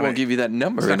 but it's it not gonna- won't give you that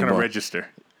number It's not anymore. gonna register.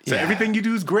 So Yeah. everything you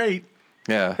do is great.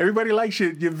 Yeah. Everybody likes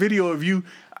your video of you,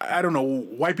 I don't know,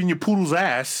 wiping your poodle's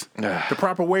ass. The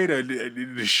proper way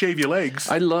to shave your legs.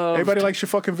 Everybody likes your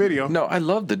fucking video. No, I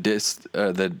love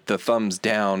the thumbs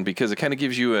down because it kind of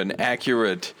gives you an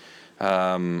accurate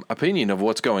opinion of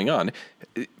what's going on.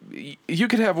 You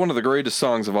could have one of the greatest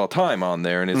songs of all time on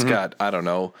there, and it's got, I don't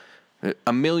know,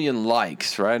 1 million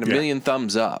likes, right? A million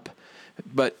thumbs up.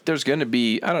 But there's going to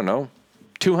be, I don't know,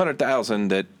 200,000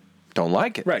 that don't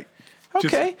like it. Right.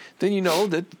 Okay. Then you know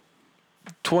that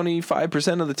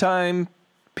 25% of the time,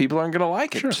 people aren't going to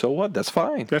like it. Sure. So what? That's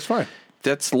fine. That's fine.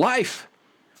 That's life.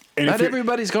 And Not if you're-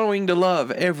 everybody's going to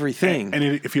love everything. And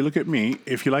if you look at me,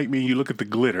 if you like me, you look at the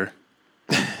glitter.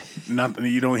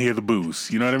 You don't hear the booze.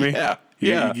 You know what I mean? Yeah. You-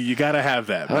 Yeah. You got to have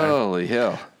that, man. Holy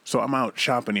hell. So I'm out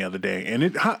shopping the other day, and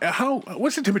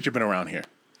what's the temperature been around here?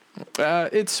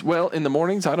 It's, well, in the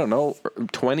mornings, I don't know,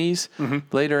 20s.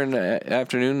 Later in the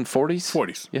afternoon, 40s.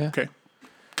 40s. Yeah. Okay.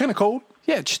 Kind of cold.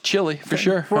 Yeah, it's chilly for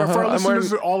sure. For our I'm wearing-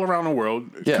 listeners all around the world,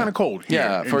 it's kind of cold here.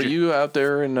 Yeah, in for Ja- you out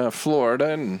there in Florida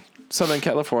and Southern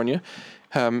California,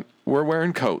 we're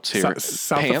wearing coats here.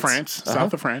 South of Pants. France. Uh-huh.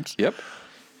 South of France. Yep.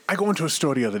 I go into a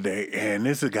store the other day, and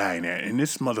there's a guy in there, and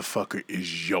this motherfucker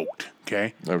is yoked.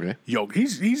 Okay. Okay. Yoked.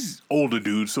 He's older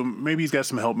dude, so maybe he's got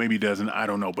some help, maybe he doesn't. I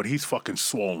don't know, but he's fucking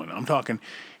swollen. I'm talking.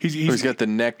 He's got the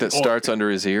neck that starts under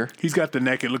his ear. He's got the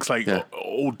neck. It looks like Yeah.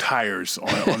 old tires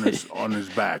on his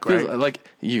back, Feels right? like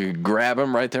you grab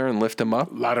him right there and lift him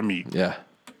up. A lot of meat, Yeah.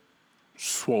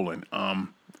 swollen.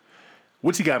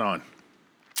 What's he got on?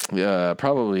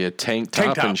 Probably a tank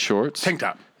top and shorts. Tank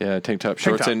top. Yeah, tank top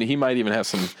shorts, top. and he might even have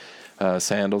some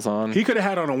sandals on. He could have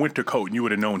had on a winter coat, and you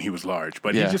would have known he was large.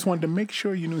 But Yeah. he just wanted to make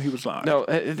sure you knew he was large. No,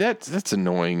 that's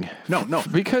annoying. No.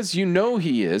 Because you know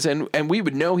he is, and we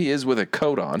would know he is with a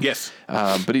coat on. Yes.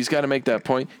 But he's got to make that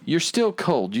point. You're still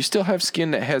cold. You still have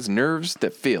skin that has nerves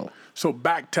that feel. So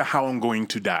back to how I'm going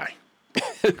to die.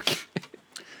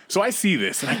 So I see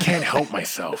this, and I can't help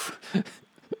myself.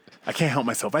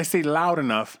 I say loud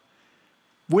enough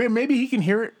where maybe he can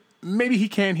hear it, maybe he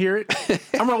can't hear it.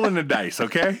 I'm rolling the dice,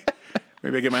 okay?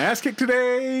 Maybe I get my ass kicked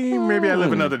today, maybe I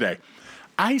live another day.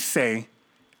 I say,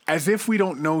 as if we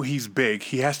don't know he's big,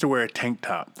 he has to wear a tank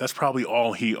top. That's probably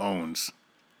all he owns.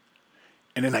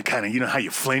 And then I kind of, you know how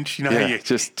you flinch? You know how Yeah, you...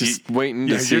 just waiting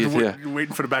to see if, you're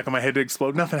waiting for the back of my head to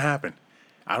explode. Nothing happened.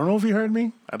 I don't know if he heard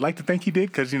me. I'd like to think he did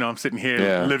because, I'm sitting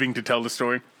here living to tell the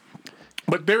story.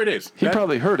 But there it is. He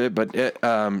probably heard it, but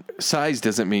size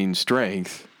doesn't mean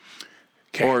strength.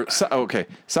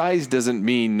 Size doesn't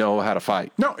mean know how to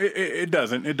fight. No, it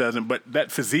doesn't. It doesn't. But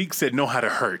that physique said know how to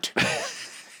hurt.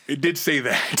 It did say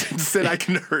that. It said I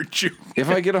can hurt you. If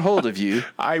I get a hold of you,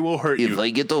 I will hurt you. If I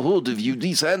get a hold of you,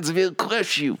 these hands will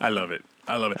crush you. I love it.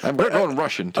 I'm going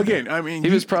Russian today. Again, I mean... He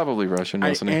was probably Russian,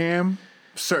 wasn't he? I am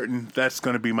certain that's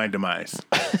going to be my demise.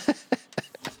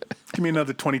 Give me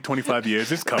another 20, 25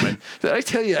 years. It's coming. Did I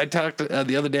tell you, I talked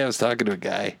the other day, I was talking to a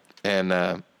guy,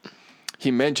 and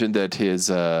he mentioned that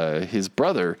his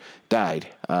brother died.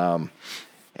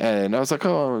 And I was like,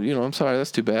 oh, I'm sorry,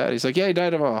 that's too bad. He's like, yeah, he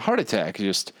died of a heart attack. He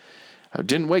just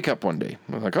didn't wake up one day.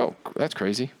 I was like, oh, that's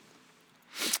crazy.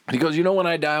 He goes, when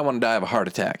I die, I want to die of a heart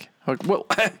attack. I'm like, well,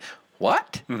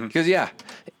 what? Mm-hmm. He goes, yeah.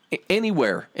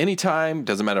 Anywhere, anytime,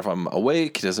 doesn't matter if I'm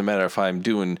awake, doesn't matter if I'm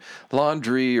doing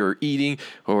laundry or eating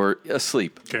or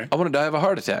asleep. Okay. I want to die of a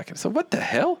heart attack. And so what the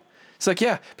hell? It's like,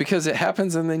 yeah, because it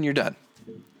happens and then you're done.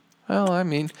 Well, I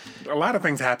mean, A lot of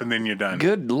things happen, then you're done.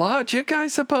 good logic, I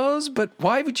suppose, but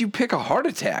why would you pick a heart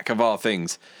attack of all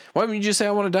things? Why wouldn't you just say,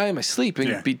 I want to die in my sleep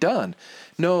and be done?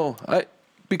 No,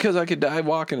 because I could die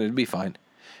walking and it'd be fine.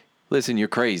 Listen, you're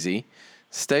crazy.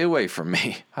 Stay away from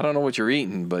me. I don't know what you're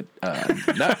eating, but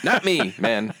not me,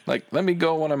 man. Like, let me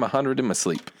go when I'm 100 in my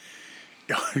sleep.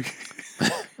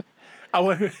 I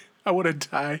want to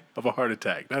die of a heart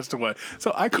attack. That's the one.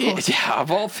 So I call... Yeah, of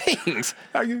all things.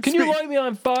 Can Speak- you light me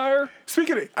on fire?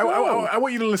 Speaking of, I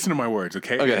want you to listen to my words,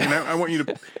 okay? Okay. And I want you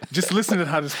to just listen to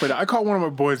how this played out. I called one of my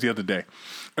boys the other day,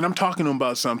 and I'm talking to him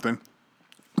about something.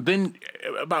 Then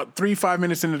about 3-5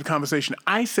 minutes into the conversation,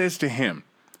 I says to him,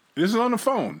 this is on the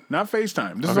phone, not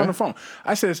FaceTime. This is on the phone.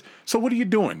 I says, so what are you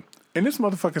doing? And this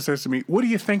motherfucker says to me, what do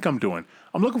you think I'm doing?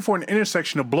 I'm looking for an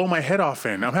intersection to blow my head off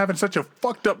in. I'm having such a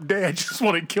fucked up day. I just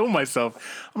want to kill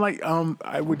myself. I'm like,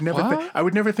 I would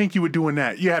never think you were doing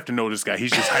that. You have to know this guy.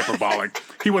 He's just hyperbolic.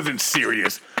 He wasn't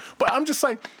serious. But I'm just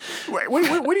like, what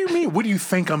do you mean? What do you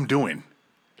think I'm doing?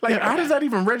 Like, how does that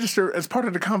even register as part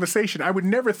of the conversation? I would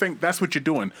never think that's what you're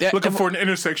doing. Yeah, looking for an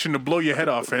intersection to blow your head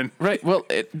off in. Right. Well,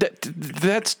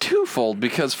 that's twofold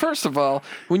because, first of all,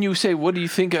 when you say, what do you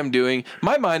think I'm doing?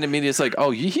 My mind immediately is like,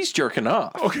 oh, he's jerking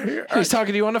off. Okay. He's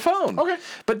talking to you on the phone. Okay.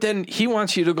 But then he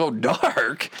wants you to go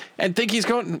dark and think he's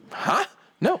going, huh?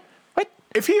 No. What?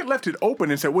 If he had left it open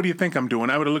and said, what do you think I'm doing?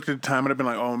 I would have looked at the time and I'd been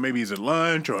like, oh, maybe he's at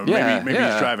lunch or maybe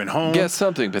he's driving home. Guess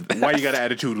something. But Why you got an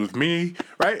attitude with me,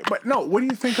 right? But no, what do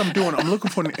you think I'm doing? I'm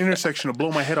looking for an intersection to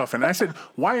blow my head off. And I said,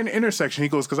 why an intersection? He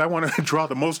goes, because I want to draw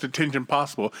the most attention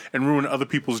possible and ruin other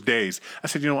people's days. I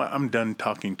said, you know what? I'm done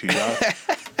talking to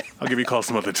you. I'll give you a call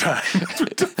some other time.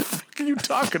 What the fuck are you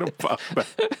talking about?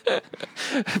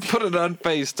 put it on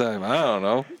FaceTime. I don't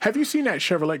know. Have you seen that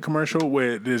Chevrolet commercial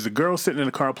where there's a girl sitting in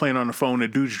the car playing on the phone, the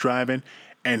dude's driving,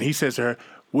 and he says to her,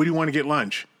 what do you want to get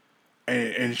lunch?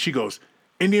 And she goes,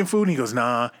 Indian food? And he goes,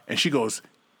 nah. And he goes,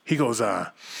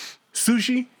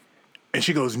 sushi? And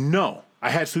she goes, no.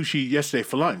 I had sushi yesterday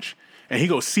for lunch. And he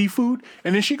goes, seafood?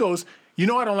 And then she goes, I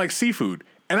don't like seafood.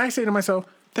 And I say to myself,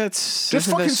 That's just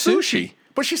isn't fucking that sushi.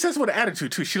 But she says with an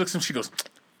attitude, too. She looks at him, she goes,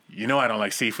 I don't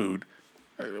like seafood.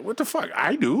 What the fuck?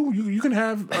 I do. You can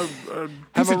have a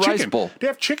piece a of rice chicken. bowl. They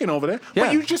have chicken over there. Yeah.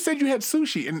 But you just said you had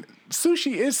sushi, and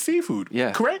sushi is seafood.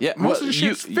 Yeah. Correct? Yeah. Most of the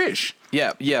shit's fish.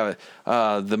 Yeah.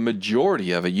 The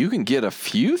majority of it, you can get a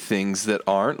few things that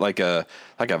aren't like a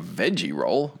veggie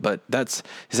roll, but is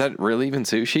that really even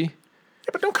sushi? Yeah,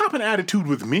 but don't cop an attitude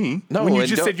with me No, when you and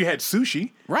just don't- said you had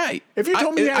sushi. Right. If you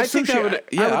told me you had think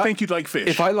sushi, I would think you'd like fish.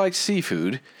 If I like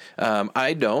seafood,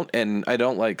 I don't, and I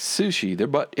don't like sushi either.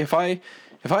 But if I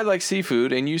like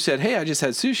seafood and you said, hey, I just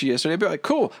had sushi yesterday, I'd be like,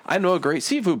 cool, I know a great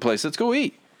seafood place. Let's go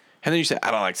eat. And then you say,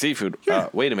 I don't like seafood. Yeah.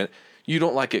 Wait a minute. You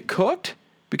don't like it cooked?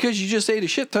 because you just ate a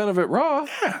shit ton of it raw.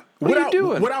 Yeah. What are you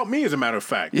doing? Without me, as a matter of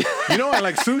fact. You know, I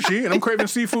like sushi, and I'm craving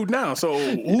seafood now. So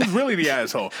who's really the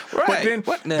asshole? Right. But then,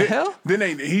 What in the hell?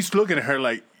 Then he's looking at her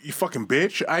like, you fucking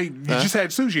bitch. You just had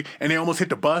sushi. And they almost hit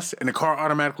the bus, and the car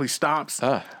automatically stops.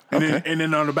 Okay. And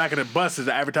then on the back of the bus is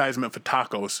an advertisement for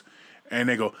tacos. And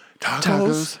they go,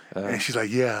 tacos? And she's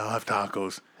like, yeah, I'll have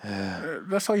tacos.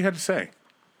 That's all you had to say.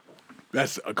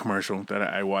 That's a commercial that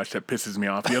I watched that pisses me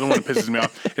off. The other one that pisses me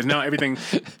off is now everything.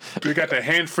 They got the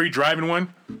hands-free driving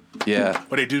one. Yeah.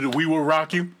 Where they do the We Will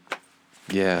Rock You.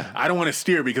 Yeah. I don't want to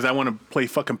steer because I want to play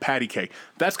fucking patty cake.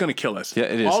 That's going to kill us. Yeah,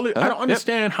 it is. I don't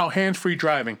understand how hands-free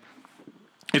driving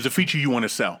is a feature you want to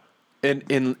sell.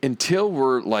 And until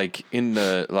we're like in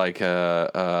the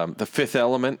the Fifth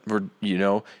Element, where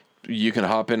you can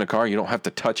hop in a car, you don't have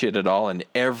to touch it at all, and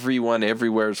everyone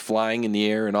everywhere is flying in the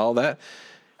air and all that.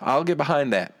 I'll get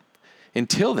behind that.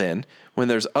 Until then, when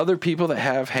there's other people that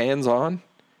have hands on,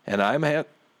 and I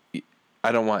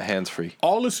don't want hands free.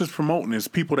 All this is promoting is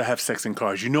people that have sex in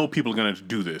cars. You know people are going to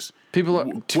do this.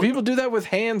 People do that with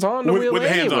hands on the wheel with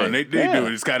hands anyway. on. They do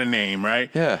it. It's got a name, right?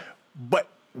 Yeah. But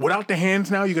without the hands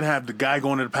now, you're going to have the guy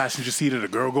going to the passenger seat or the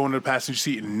girl going to the passenger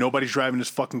seat, and nobody's driving this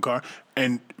fucking car,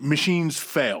 and machines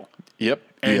fail. Yep.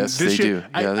 And yes, this they shit, do.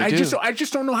 Yeah, they do. I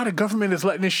just don't know how the government is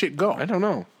letting this shit go. I don't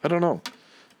know.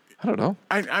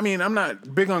 I mean, I'm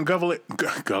not big on government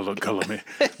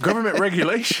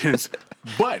regulations,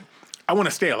 but I want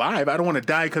to stay alive. I don't want to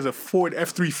die because a Ford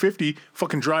F-350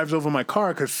 fucking drives over my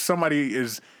car because somebody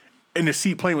is in the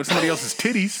seat playing with somebody else's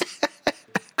titties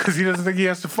because he doesn't think he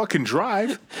has to fucking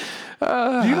drive. Do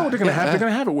you know what they're going to have? They're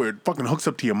going to have it where it fucking hooks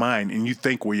up to your mind and you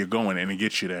think where you're going and it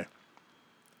gets you there.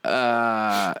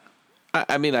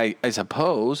 I mean, I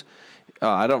suppose.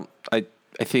 I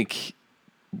think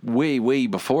way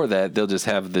before that, they'll just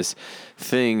have this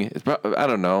thing. I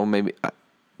don't know, maybe,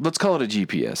 let's call it a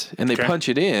GPS. And they punch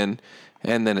it in,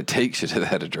 and then it takes you to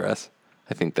that address.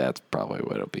 I think that's probably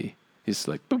what it'll be. It's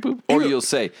like, boop, boop. Or you'll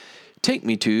say, take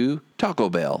me to Taco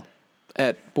Bell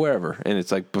at wherever. And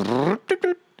it's like, do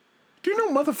you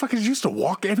know motherfuckers used to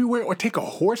walk everywhere or take a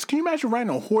horse? Can you imagine riding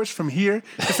a horse from here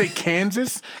to say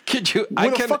Kansas? Could you?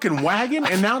 With a fucking wagon,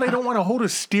 and now they don't want to hold a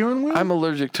steering wheel? I'm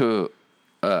allergic to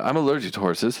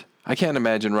horses. I can't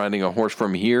imagine riding a horse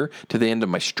from here to the end of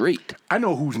my street. I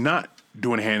know who's not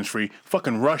doing hands-free.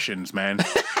 Fucking Russians, man.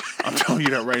 I'm telling you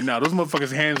that right now. Those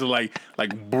motherfuckers' hands are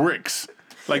like bricks.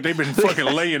 Like they've been fucking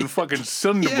laying fucking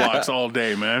cinder blocks all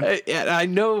day, man. I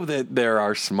know that there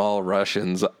are small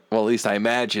Russians, well, at least I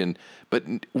imagine, but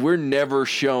we're never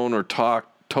shown or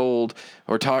talked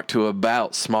to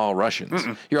about small Russians.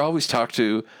 You're always talked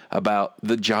to about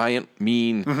the giant,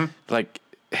 mean, like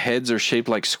heads are shaped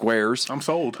like squares. I'm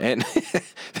sold. And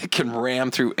they can ram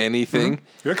through anything.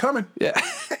 They're coming. Yeah.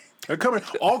 They're coming.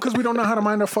 All because we don't know how to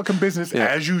mind our fucking business,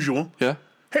 as usual. Yeah.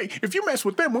 Hey, if you mess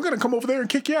with them, we're going to come over there and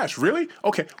kick your ass. Really?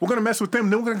 Okay, we're going to mess with them,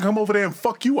 then we're going to come over there and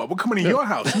fuck you up. We're coming to your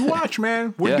house. You watch,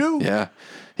 man. We're due.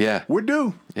 Yeah. We're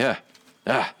due. Yeah.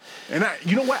 And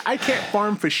you know what? I can't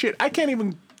farm for shit. I can't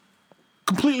even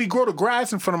completely grow the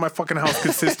grass in front of my fucking house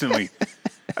consistently.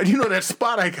 You know that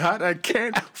spot I got? I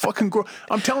can't fucking grow.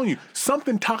 I'm telling you,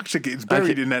 something toxic is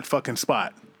buried in that fucking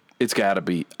spot. It's got to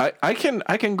be. I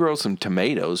can grow some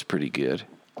tomatoes pretty good.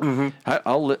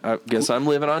 I guess I'm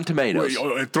living on tomatoes.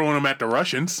 Throwing them at the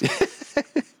Russians.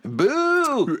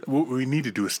 Boo! What we need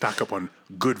to do is stock up on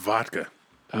good vodka.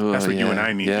 That's what you and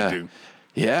I need to do.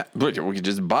 Yeah, but we could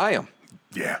just buy them.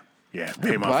 Yeah.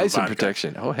 Pay them off Buy for some vodka.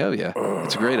 protection. Oh, hell yeah.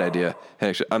 It's a great idea.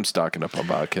 Actually, I'm stocking up on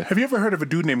vodka. Have you ever heard of a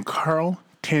dude named Carl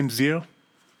Tanzil?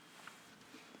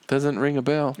 Doesn't ring a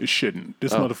bell. It shouldn't.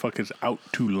 This motherfucker's out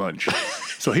to lunch.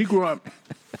 So he grew up,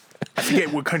 I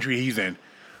forget what country he's in,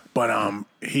 but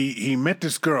he met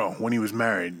this girl when he was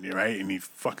married, right? And he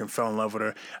fucking fell in love with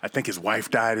her. I think his wife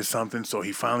died or something, so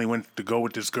he finally went to go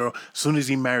with this girl. As soon as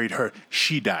he married her,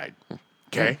 she died.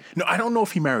 Okay? No, I don't know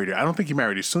if he married her. I don't think he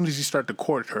married her. As soon as he started to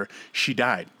court her, she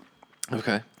died.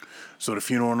 Okay. So the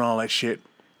funeral and all that shit.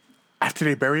 After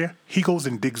they bury her, he goes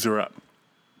and digs her up.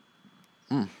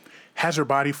 Has her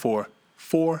body for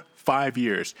 4-5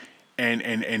 years. And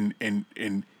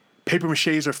paper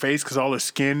mache's her face because all her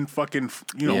skin fucking,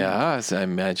 Yeah, I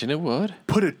imagine it would.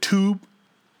 Put a tube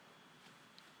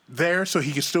there so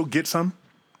he could still get some.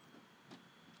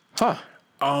 Huh.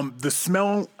 The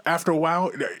smell, after a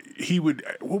while,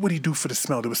 what would he do for the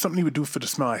smell? There was something he would do for the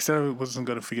smell. I said I wasn't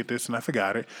going to forget this, and I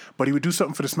forgot it. But he would do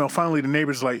something for the smell. Finally, the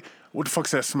neighbor's like, what the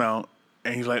fuck's that smell?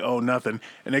 And he's like, oh, nothing.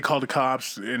 And they called the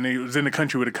cops, and he was in the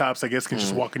country where the cops, I guess, can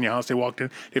just walk in your house. They walked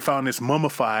in. They found this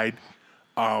mummified,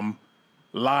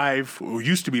 live, or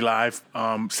used to be live,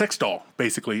 sex doll,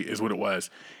 basically, is what it was.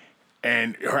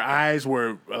 and her eyes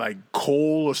were like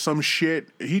coal or some shit.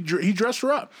 He dressed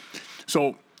her up.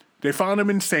 So they found him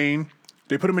insane.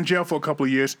 They put him in jail for a couple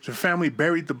of years. The family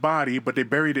buried the body, but they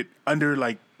buried it under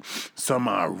like some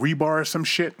rebar or some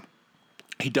shit.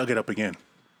 He dug it up again.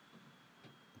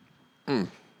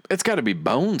 It's got to be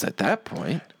bones at that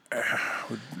point.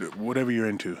 Whatever you're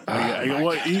into.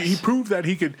 He proved that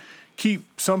he could keep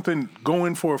something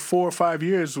going for 4 or 5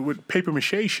 years with paper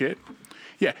mache shit.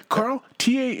 Yeah, Carl,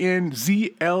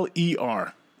 Tanzler.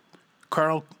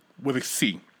 Carl with a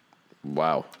C.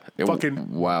 Wow.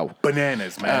 Fucking wow.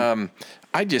 Bananas, man.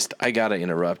 I gotta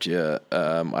interrupt you.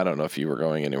 I don't know if you were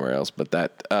going anywhere else, but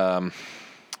that.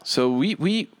 So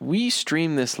we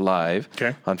stream this live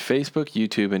on Facebook,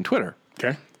 YouTube, and Twitter.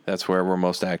 Okay. That's where we're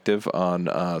most active on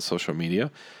social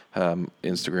media,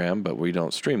 Instagram, but we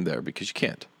don't stream there because you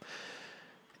can't.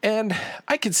 And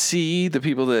I could see the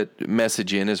people that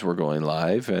message in as we're going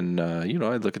live, and I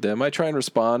look at them. I try and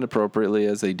respond appropriately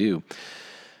as they do.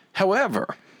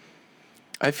 However,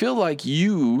 I feel like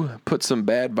you put some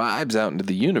bad vibes out into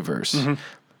the universe. Mm-hmm.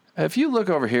 If you look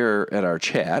over here at our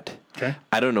chat,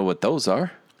 I don't know what those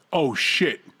are. Oh,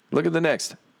 shit. Look at the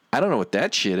next. I don't know what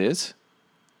that shit is.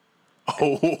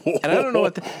 Oh, and I don't know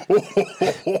what.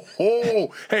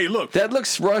 Hey, look. That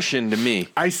looks Russian to me.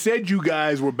 I said you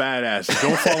guys were badasses.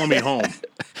 Don't follow me home.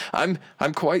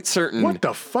 I'm quite certain. What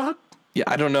the fuck? Yeah,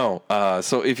 I don't know.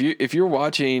 So if you're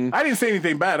watching, I didn't say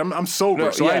anything bad. I'm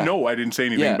sober, I know I didn't say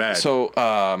anything bad.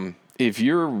 So if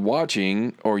you're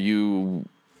watching or you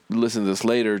listen to this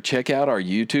later, check out our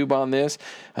YouTube on this.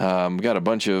 We got a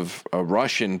bunch of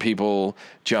Russian people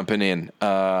jumping in.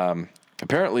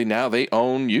 Apparently now they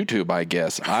own YouTube, I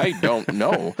guess. I don't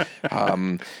know.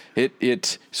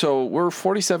 So we're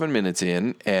 47 minutes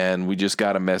in, and we just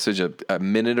got a message a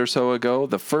minute or so ago.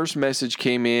 The first message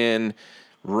came in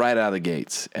right out of the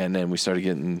gates, and then we started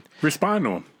getting... Respond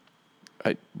to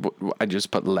them. I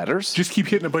just put letters? Just keep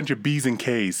hitting a bunch of B's and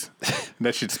K's.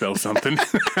 That should spell something.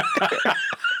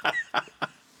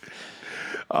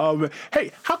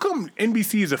 Hey, how come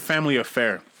NBC is a family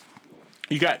affair?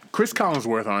 You got Chris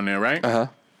Collinsworth on there, right? Uh-huh.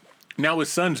 Now his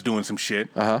son's doing some shit.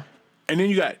 Uh-huh. And then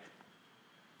you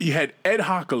had Ed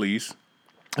Hockley's,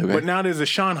 but now there's a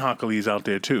Sean Hockley's out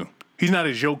there too. He's not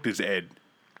as yoked as Ed.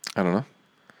 I don't know.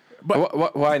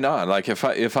 But why not? Like if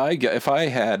I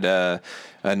had a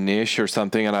niche or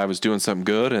something and I was doing something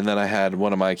good, and then I had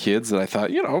one of my kids that I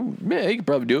thought, he could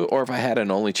probably do it, or if I had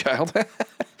an only child,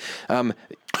 I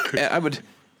would,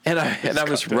 and I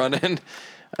was running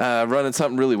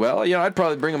something really well, I'd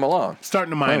probably bring them along.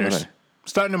 Starting the minors.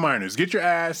 Get your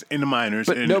ass in the minors,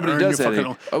 but and nobody does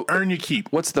that. Earn your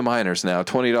keep. What's the minors now?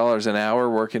 $20 an hour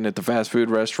working at the fast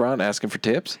food restaurant, asking for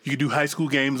tips. You can do high school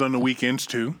games on the weekends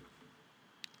too.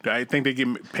 I think they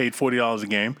get paid $40 a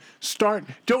game.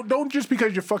 Don't just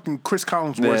because you're fucking Chris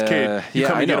Collinsworth's kid. You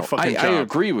come and get a fucking job. I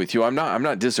agree with you. I'm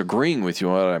not disagreeing with you.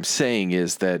 What I'm saying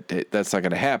is that that's not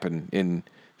going to happen in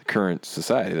the current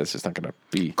society. That's just not going to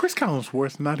be. Chris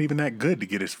Collinsworth's not even that good to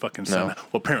get his fucking son. No.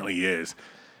 Well, apparently he is.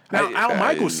 Now, Al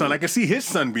Michaels' son, I can see his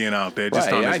son being out there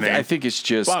just on his name. I think it's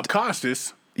just Bob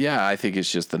Costas. Yeah, I think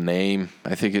it's just the name.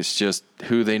 I think it's just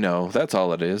who they know. That's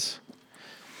all it is.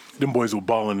 Them boys were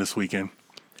balling this weekend.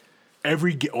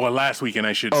 Last weekend,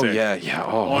 I should say. Yeah.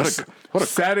 Oh, what a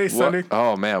Saturday, Sunday.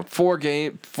 Oh man, four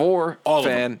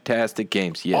fantastic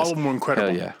games. Yes, all of them were incredible.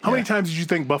 Hell yeah. How many times did you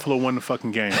think Buffalo won the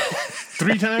fucking game?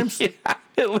 3 times? Yeah,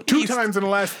 at least. 2 times in the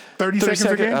last 30 seconds of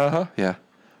the game? Yeah.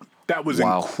 That was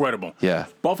incredible. Yeah.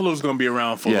 Buffalo's going to be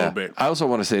around for a little bit. I also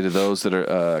want to say to those that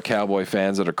are Cowboy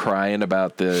fans that are crying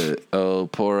about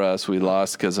poor us, we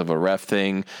lost because of a ref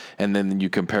thing, and then you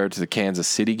compare it to the Kansas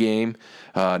City game.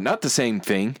 Not the same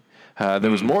thing.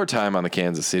 There was more time on the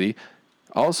Kansas City.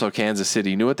 Also, Kansas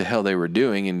City knew what the hell they were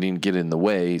doing and didn't get in the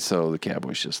way, so the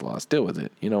Cowboys just lost. Deal with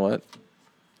it. You know what?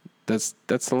 That's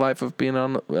the life of being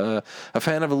on a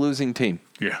fan of a losing team.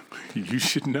 Yeah, you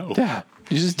should know. Yeah,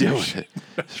 you just deal with it.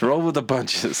 Just roll with the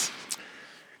bunches.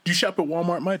 Do you shop at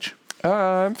Walmart much?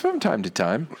 From time to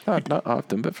time. Not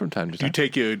often, but from time to time. You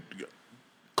take a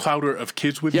clouder of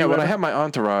kids with you? Yeah, when I have my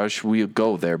entourage, we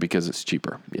go there because it's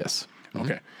cheaper. Yes.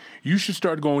 Okay. You should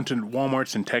start going to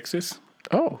Walmarts in Texas.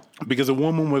 Oh. Because a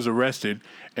woman was arrested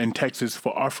in Texas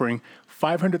for offering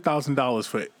 $500,000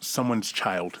 for someone's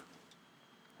child.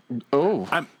 Oh.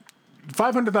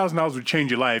 $500,000 would change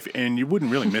your life, and you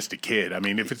wouldn't really miss the kid. I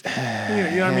mean, if it's, you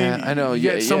know what I mean? I know. You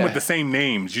get some with the same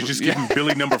names. You just give them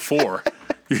Billy number 4.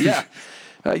 Yeah.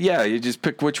 You just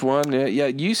pick which one. Yeah,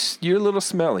 you're a little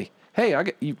smelly. Hey, I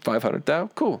got you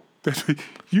 $500,000. Cool.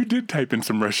 You did type in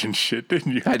some Russian shit,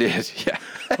 didn't you? I did, yeah.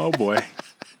 Oh, boy.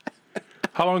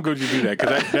 How long ago did you do that?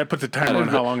 Because that puts a timer on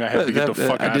how long I have to get the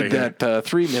fuck out of here. I did that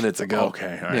 3 minutes ago.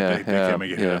 Okay, all right. They can't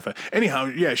make it here that fast. Anyhow,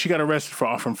 yeah, she got arrested for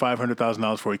offering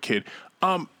 $500,000 for a kid.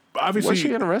 Obviously, What's she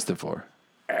getting arrested for?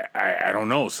 I don't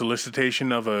know.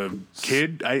 Solicitation of a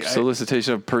kid.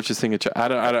 Solicitation of purchasing a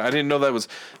child. I didn't know that was.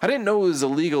 I didn't know it was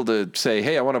illegal to say,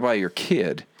 "Hey, I want to buy your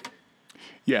kid."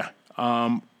 Yeah.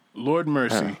 Lord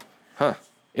mercy. Huh.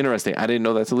 Interesting. I didn't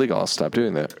know that's illegal. I'll stop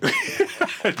doing that.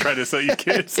 Try to sell your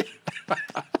kids.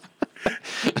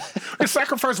 You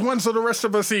sacrifice one so the rest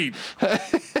of us eat.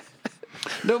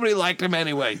 Nobody liked him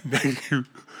anyway.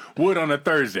 Wood on a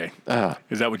Thursday.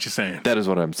 Is that what you're saying? That is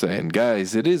what I'm saying.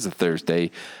 Guys, it is a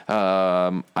Thursday.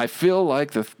 I feel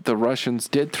like the Russians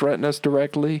did threaten us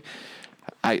directly.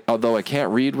 Although I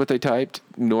can't read what they typed,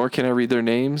 nor can I read their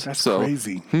names. That's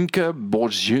crazy. Hunka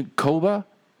Borzhikova?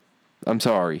 I'm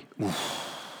sorry.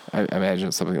 I imagine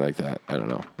it's something like that. I don't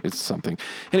know. It's something.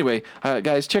 Anyway,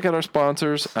 guys, check out our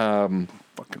sponsors.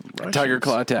 Tiger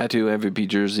Claw Tattoo, MVP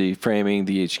Jersey, Framing,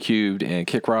 The H Cubed, and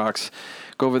Kick Rocks.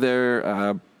 Go over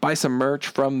there, buy some merch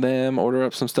from them, order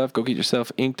up some stuff. Go get yourself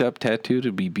inked up tattooed.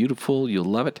 It'll be beautiful. You'll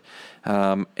love it.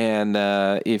 And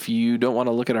if you don't want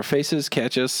to look at our faces,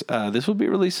 catch us. This will be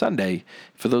released Sunday.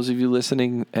 For those of you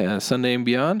listening Sunday and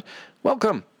beyond,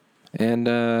 welcome. And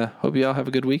hope you all have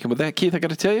a good week. And with that, Keith, I got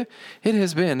to tell you, it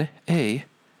has been a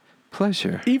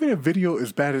pleasure. Even a video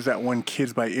as bad as that one,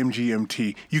 Kids by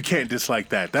MGMT, you can't dislike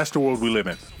that. That's the world we live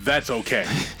in. That's okay.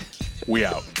 We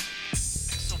out.